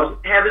Tony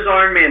doesn't have his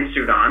Iron Man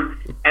suit on.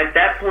 At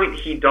that point,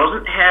 he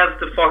doesn't have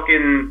the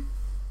fucking,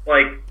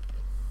 like,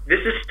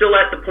 this is still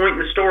at the point in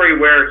the story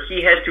where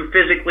he has to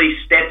physically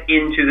step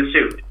into the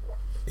suit.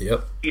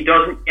 Yep. He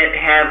doesn't yet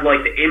have,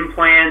 like, the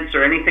implants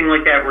or anything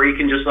like that where he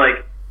can just,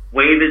 like,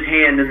 wave his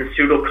hand and the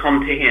suit will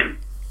come to him.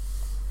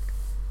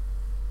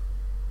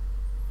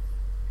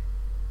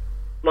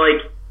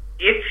 Like,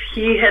 if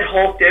he had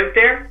hulked out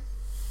there,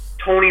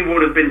 Tony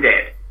would have been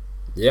dead.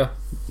 Yeah.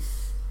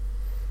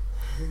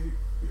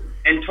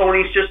 And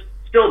Tony's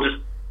still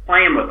just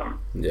playing with him.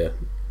 Yeah.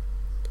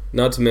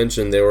 Not to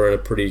mention they were in a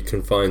pretty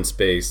confined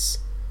space.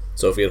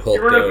 So if he had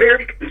hulked out... They're in a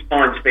very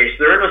confined space.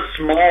 They're in a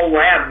small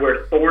lab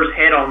where Thor's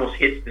head almost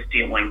hits the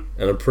ceiling.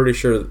 And I'm pretty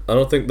sure... I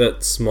don't think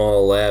that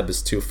small lab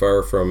is too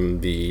far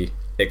from the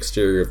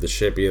exterior of the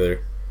ship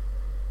either.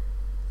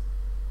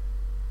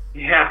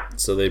 Yeah.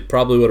 So they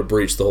probably would have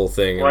breached the whole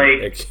thing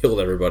and killed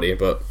everybody,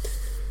 but...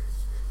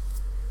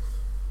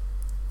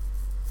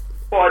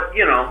 But,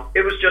 you know,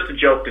 it was just a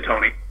joke to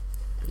Tony.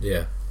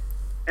 Yeah.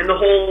 And the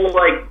whole,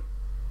 like,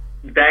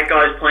 that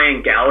guy's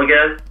playing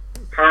Galaga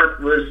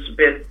part was a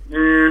bit,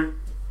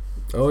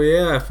 Oh,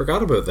 yeah, I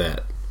forgot about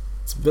that.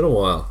 It's been a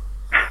while.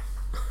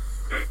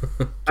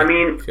 I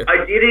mean,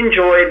 I did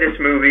enjoy this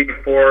movie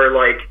for,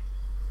 like,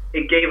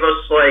 it gave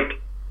us, like,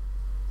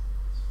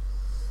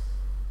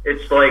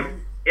 it's like,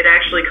 it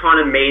actually kind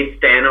of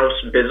made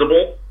Thanos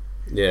visible.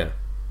 Yeah.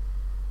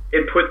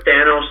 It put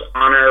Thanos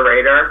on our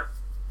radar.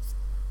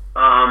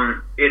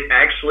 It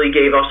actually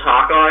gave us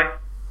Hawkeye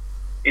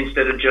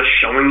instead of just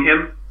showing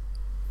him.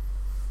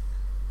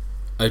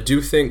 I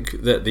do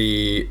think that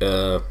the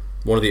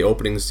one of the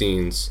opening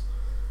scenes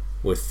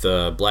with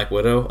Black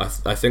Widow,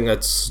 I think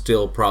that's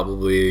still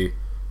probably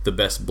the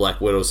best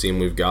Black Widow scene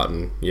we've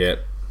gotten yet.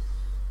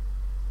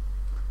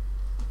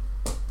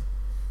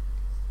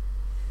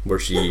 where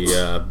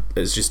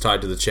she's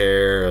tied to the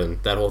chair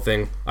and that whole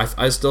thing.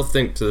 I still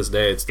think to this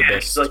day it's the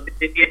best. Like,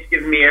 it's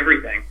given me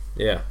everything.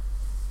 Yeah.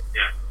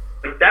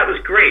 Like, that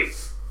was great.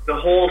 The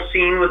whole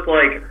scene with,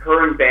 like,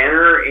 her and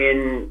Banner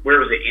in, where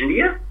was it,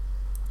 India?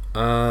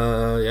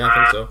 Yeah, I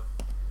think so.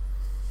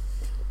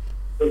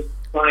 Was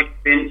trying to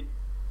convince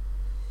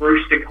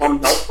Bruce to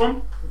come help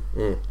them.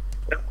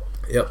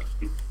 Yep.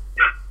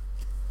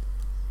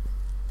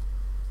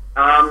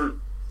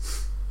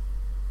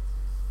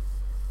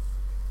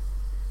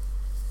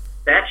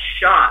 That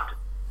shot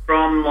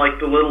from, like,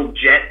 the little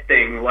jet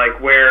thing,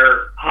 like,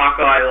 where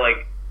Hawkeye,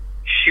 like,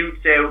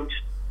 shoots out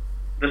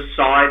the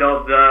side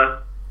of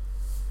the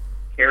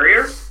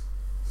carrier.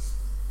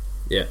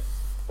 Yeah.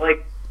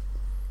 Like,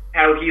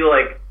 how he,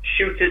 like,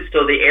 shoots it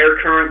so the air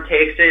current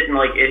takes it and,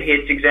 like, it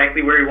hits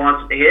exactly where he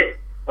wants it to hit.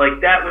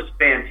 Like, that was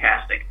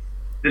fantastic.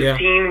 The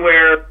scene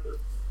where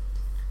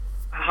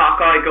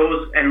Hawkeye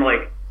goes and,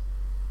 like,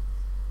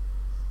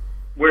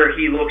 where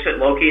he looks at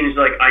Loki and he's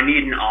like, I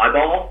need an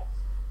eyeball.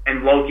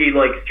 And Loki,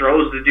 like,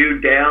 throws the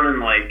dude down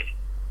and, like,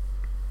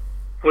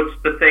 puts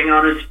the thing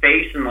on his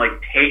face and,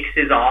 like, takes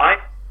his eye.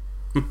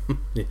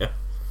 Yeah.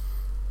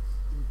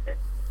 That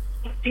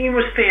scene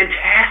was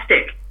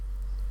fantastic.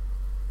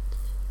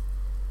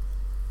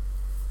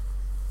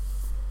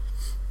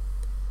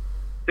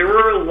 There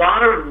were a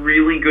lot of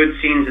really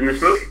good scenes in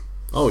this movie.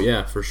 Oh,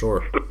 yeah, for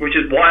sure. Which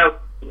is why I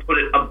put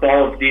it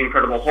above The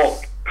Incredible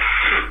Hulk.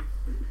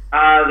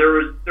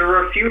 There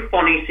were a few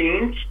funny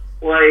scenes,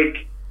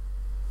 like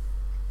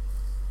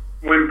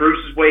when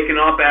Bruce is waking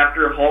up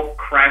after Hulk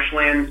crash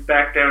lands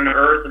back down to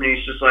Earth, and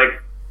he's just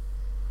like,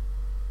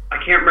 I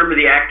can't remember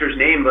the actor's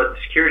name, but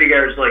the security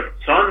guard's like,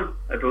 son,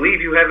 I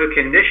believe you have a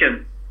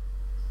condition.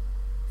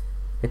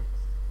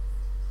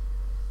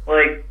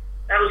 Like,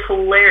 that was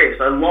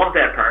hilarious. I love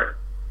that part.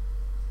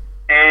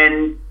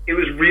 And it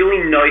was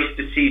really nice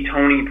to see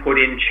Tony put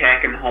in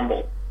check and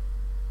humble.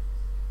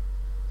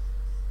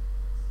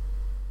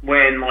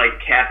 When,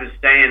 like, Cap is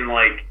saying,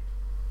 like,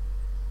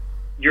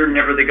 you're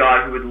never the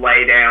guy who would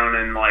lay down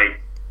and,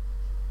 like,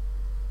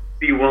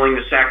 be willing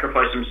to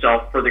sacrifice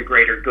himself for the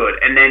greater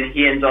good. And then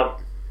he ends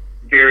up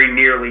very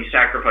nearly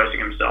sacrificing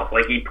himself.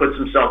 Like, he puts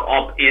himself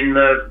up in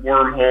the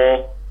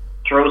wormhole,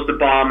 throws the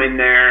bomb in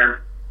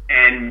there,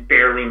 and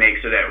barely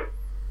makes it out.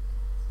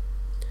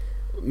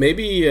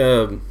 Maybe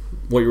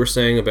what you were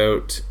saying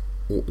about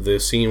the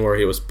scene where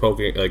he was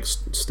poking, like,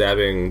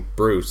 stabbing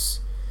Bruce,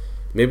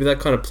 maybe that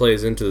kind of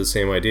plays into the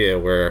same idea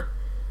where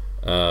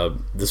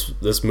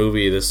this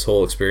movie, this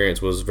whole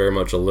experience was very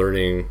much a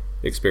learning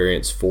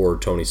experience for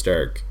Tony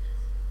Stark,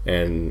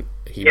 and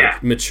he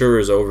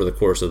matures over the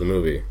course of the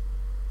movie.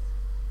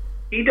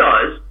 He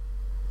does.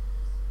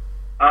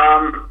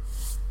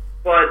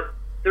 But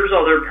there's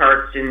other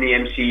parts in the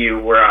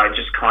MCU where I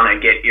just kind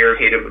of get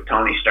irritated with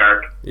Tony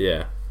Stark.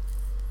 Yeah.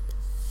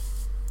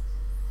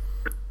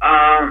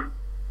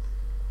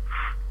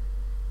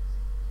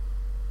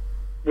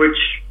 Which,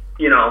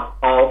 you know,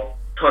 I'll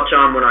touch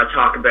on when I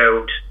talk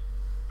about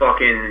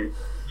fucking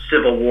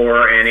Civil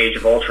War and Age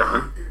of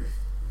Ultron.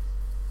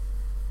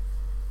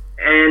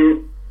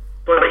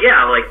 But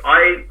yeah, like,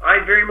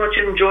 I very much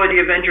enjoy the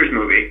Avengers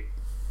movie.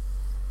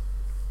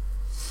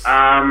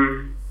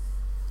 I'm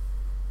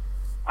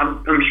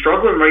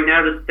struggling right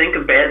now to think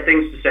of bad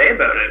things to say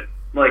about it,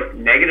 like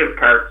negative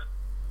parts.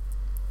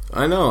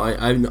 I know,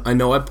 I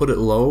know I put it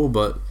low,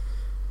 but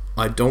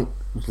I don't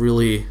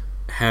really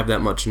have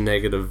that much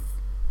negative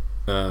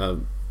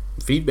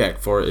feedback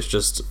for it. It's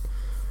just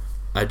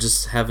I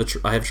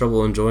have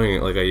trouble enjoying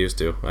it like I used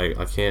to.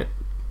 I can't.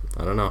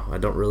 I don't know. I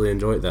don't really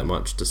enjoy it that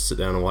much to sit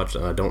down and watch it,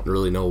 and I don't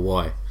really know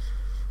why.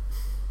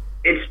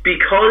 It's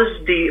because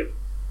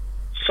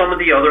some of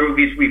the other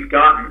movies we've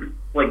gotten,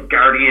 like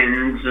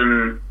Guardians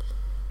and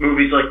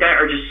movies like that,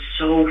 are just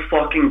so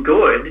fucking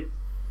good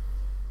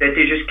that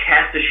they just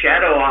cast a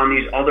shadow on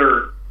these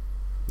other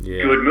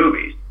good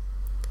movies.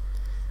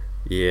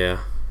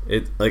 Yeah.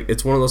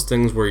 It's one of those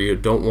things where you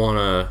don't want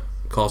to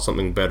call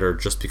something better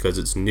just because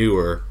it's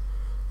newer,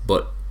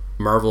 but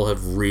Marvel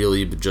have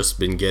really just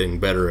been getting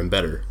better and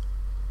better.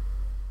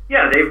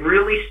 Yeah, they've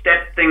really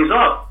stepped things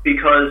up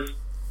because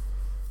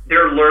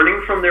they're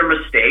learning from their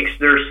mistakes,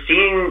 they're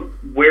seeing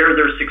where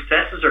their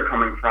successes are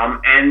coming from,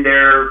 and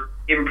they're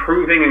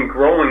improving and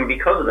growing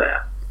because of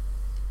that.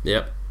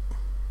 Yep.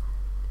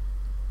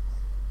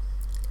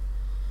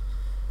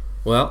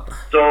 Well.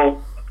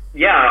 So,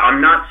 yeah, I'm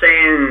not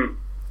saying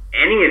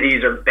any of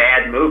these are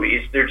bad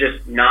movies, they're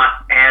just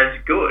not as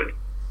good.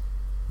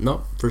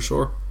 No, for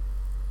sure.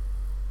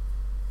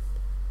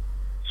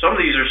 Some of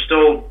these are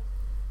still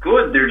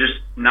good, they're just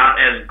not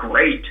as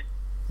great.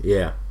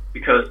 Yeah.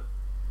 Because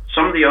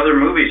some of the other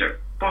movies are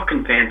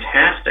fucking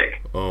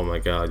fantastic. Oh my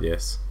god,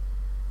 yes.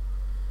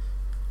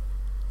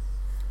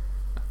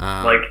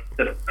 Like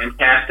the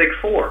Fantastic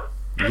Four.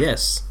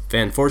 Yes,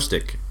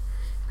 Fanforstic.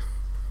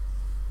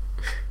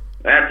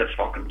 That's a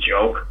fucking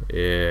joke.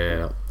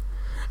 Yeah.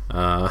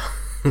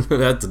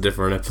 That's a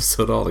different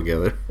episode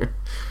altogether.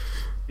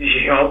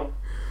 Yup.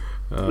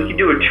 We could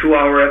do a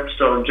 2-hour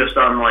episode just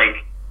on,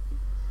 like,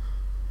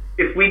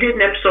 if we did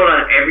an episode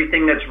on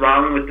everything that's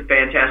wrong with the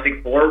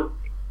Fantastic Four,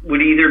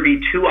 would either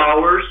be 2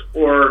 hours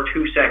or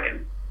 2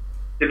 seconds,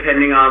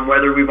 depending on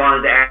whether we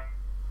wanted to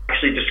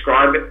actually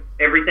describe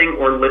everything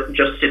or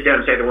just sit down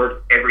and say the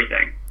word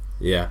everything.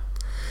 Yeah.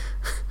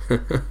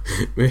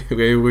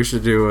 Maybe we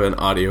should do an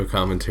audio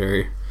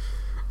commentary.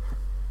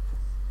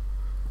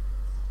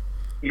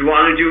 You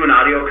want to do an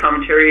audio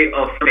commentary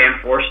of Fan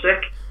Four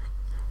Stick?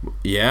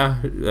 Yeah,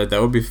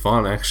 that would be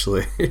fun,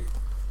 actually.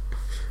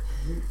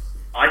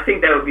 I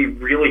think that would be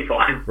really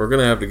fun. We're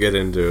gonna have to get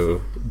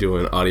into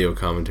doing audio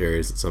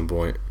commentaries at some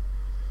point.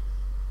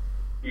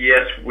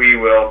 Yes, we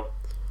will.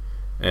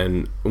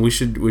 And we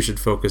should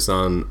focus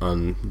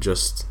on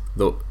just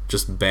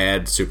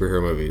bad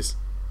superhero movies.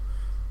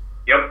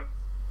 Yep.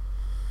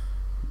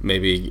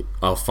 Maybe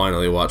I'll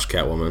finally watch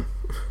Catwoman.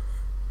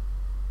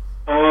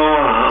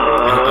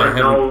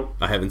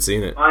 I haven't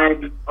seen it.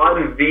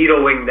 I'm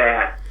vetoing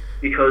that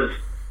because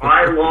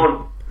I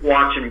love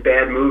watching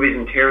bad movies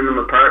and tearing them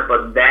apart,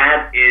 but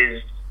that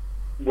is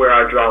where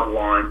I draw the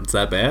line. It's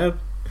that bad?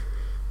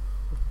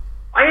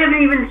 I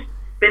haven't even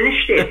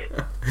finished it.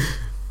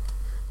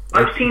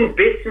 I've seen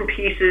bits and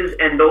pieces,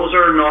 and those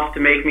are enough to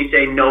make me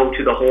say no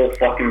to the whole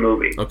fucking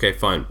movie. Okay,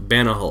 fine.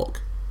 Ban a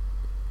Hulk.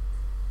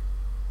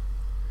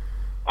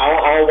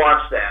 I'll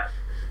watch that.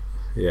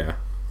 Yeah.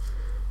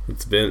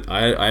 It's been...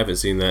 I haven't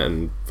seen that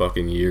in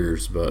fucking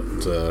years, but...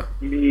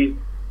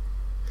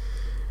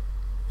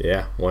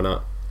 yeah, why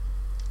not?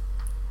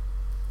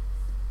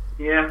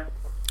 Yeah.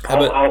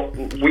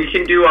 We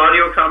can do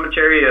audio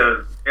commentary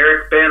of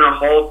Eric Bana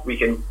Hulk. We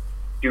can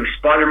do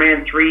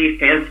Spider-Man 3,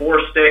 Fan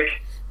 4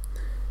 Stick.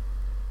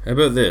 How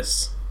about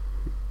this?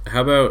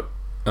 How about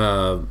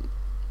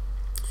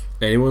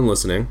anyone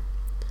listening,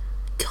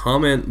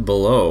 comment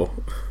below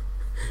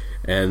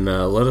and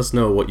let us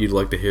know what you'd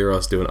like to hear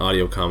us do an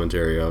audio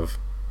commentary of.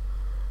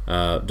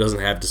 Doesn't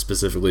have to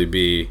specifically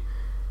be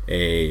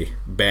a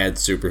bad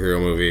superhero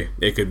movie.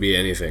 It could be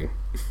anything.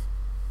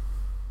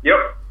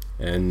 Yep.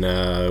 And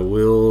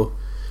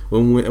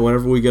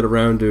whenever we get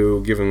around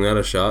to giving that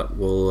a shot,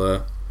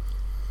 we'll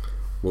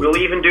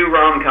even do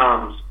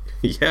rom-coms.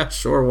 Yeah,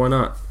 sure, why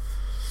not?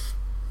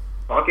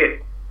 Fuck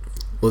it.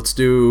 Let's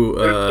do...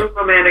 There's some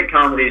romantic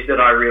comedies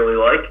that I really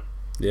like.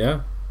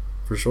 Yeah,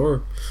 for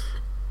sure.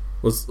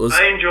 Let's.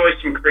 I enjoy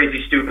some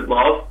Crazy Stupid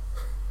Love.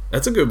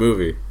 That's a good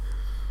movie.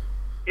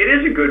 It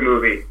is a good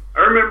movie. I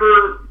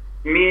remember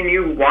me and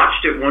you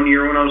watched it one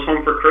year when I was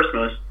home for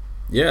Christmas.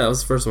 Yeah, that was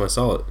the first time I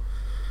saw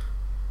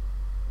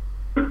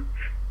it.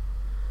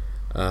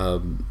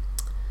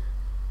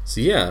 So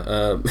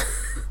yeah,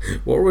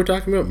 what were we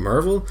talking about?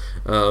 Marvel?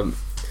 I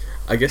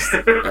guess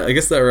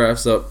that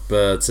wraps up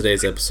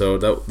today's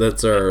episode.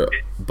 That's our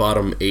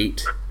bottom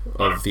 8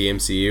 of the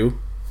MCU.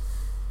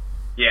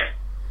 Yeah.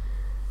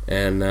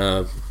 And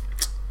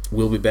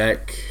we'll be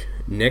back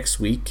next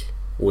week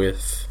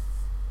with...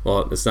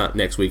 Well, it's not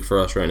next week for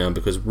us right now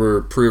because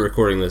we're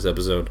pre-recording this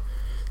episode.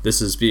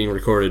 This is being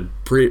recorded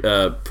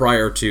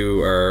prior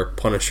to our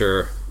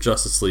Punisher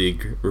Justice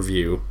League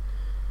review,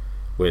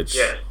 which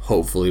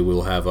hopefully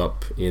we'll have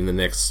up in the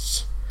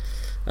next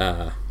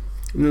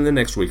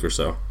week or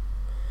so.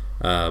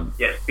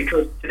 Yes,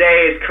 because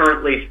today is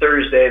currently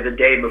Thursday, the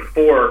day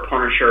before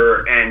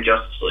Punisher and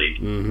Justice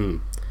League. Mm-hmm.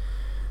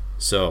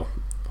 So,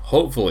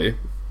 hopefully,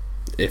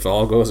 if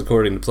all goes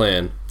according to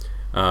plan,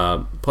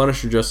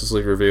 Punisher Justice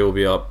League review will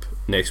be up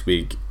next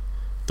week.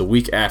 The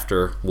week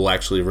after, we'll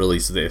actually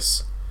release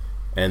this.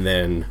 And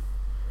then,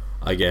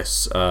 I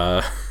guess,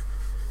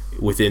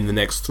 within the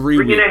next 3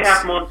 weeks...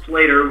 3.5 months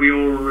later, we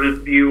will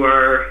review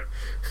our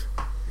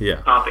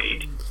top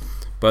 8.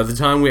 By the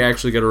time we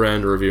actually get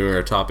around to reviewing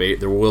our top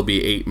 8, there will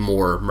be 8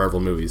 more Marvel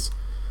movies.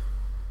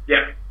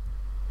 Yeah.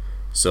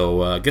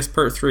 So, I guess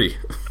part 3.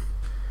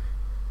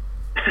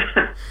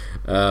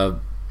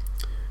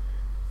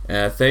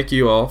 Thank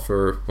you all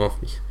for... Well,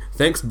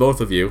 thanks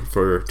both of you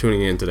for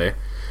tuning in today.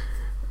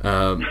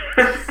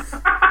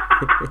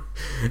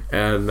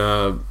 And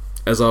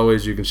as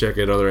always, you can check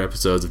out other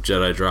episodes of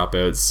Jedi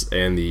Dropouts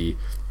and the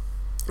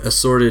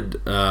assorted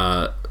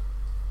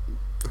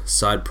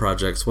side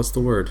projects. What's the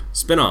word?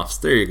 Spin-offs.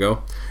 There you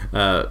go.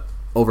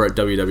 Over at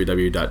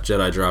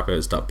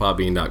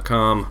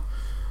www.jedidropouts.podbean.com.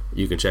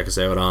 You can check us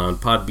out on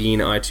Podbean,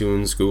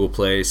 iTunes, Google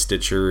Play,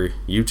 Stitcher,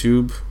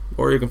 YouTube,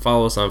 or you can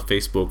follow us on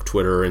Facebook,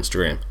 Twitter, or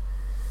Instagram.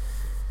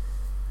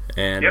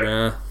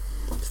 And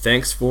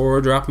thanks for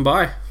dropping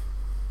by.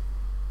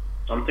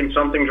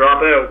 Something,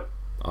 drop out.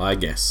 I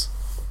guess.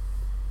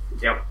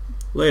 Yep.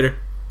 Later.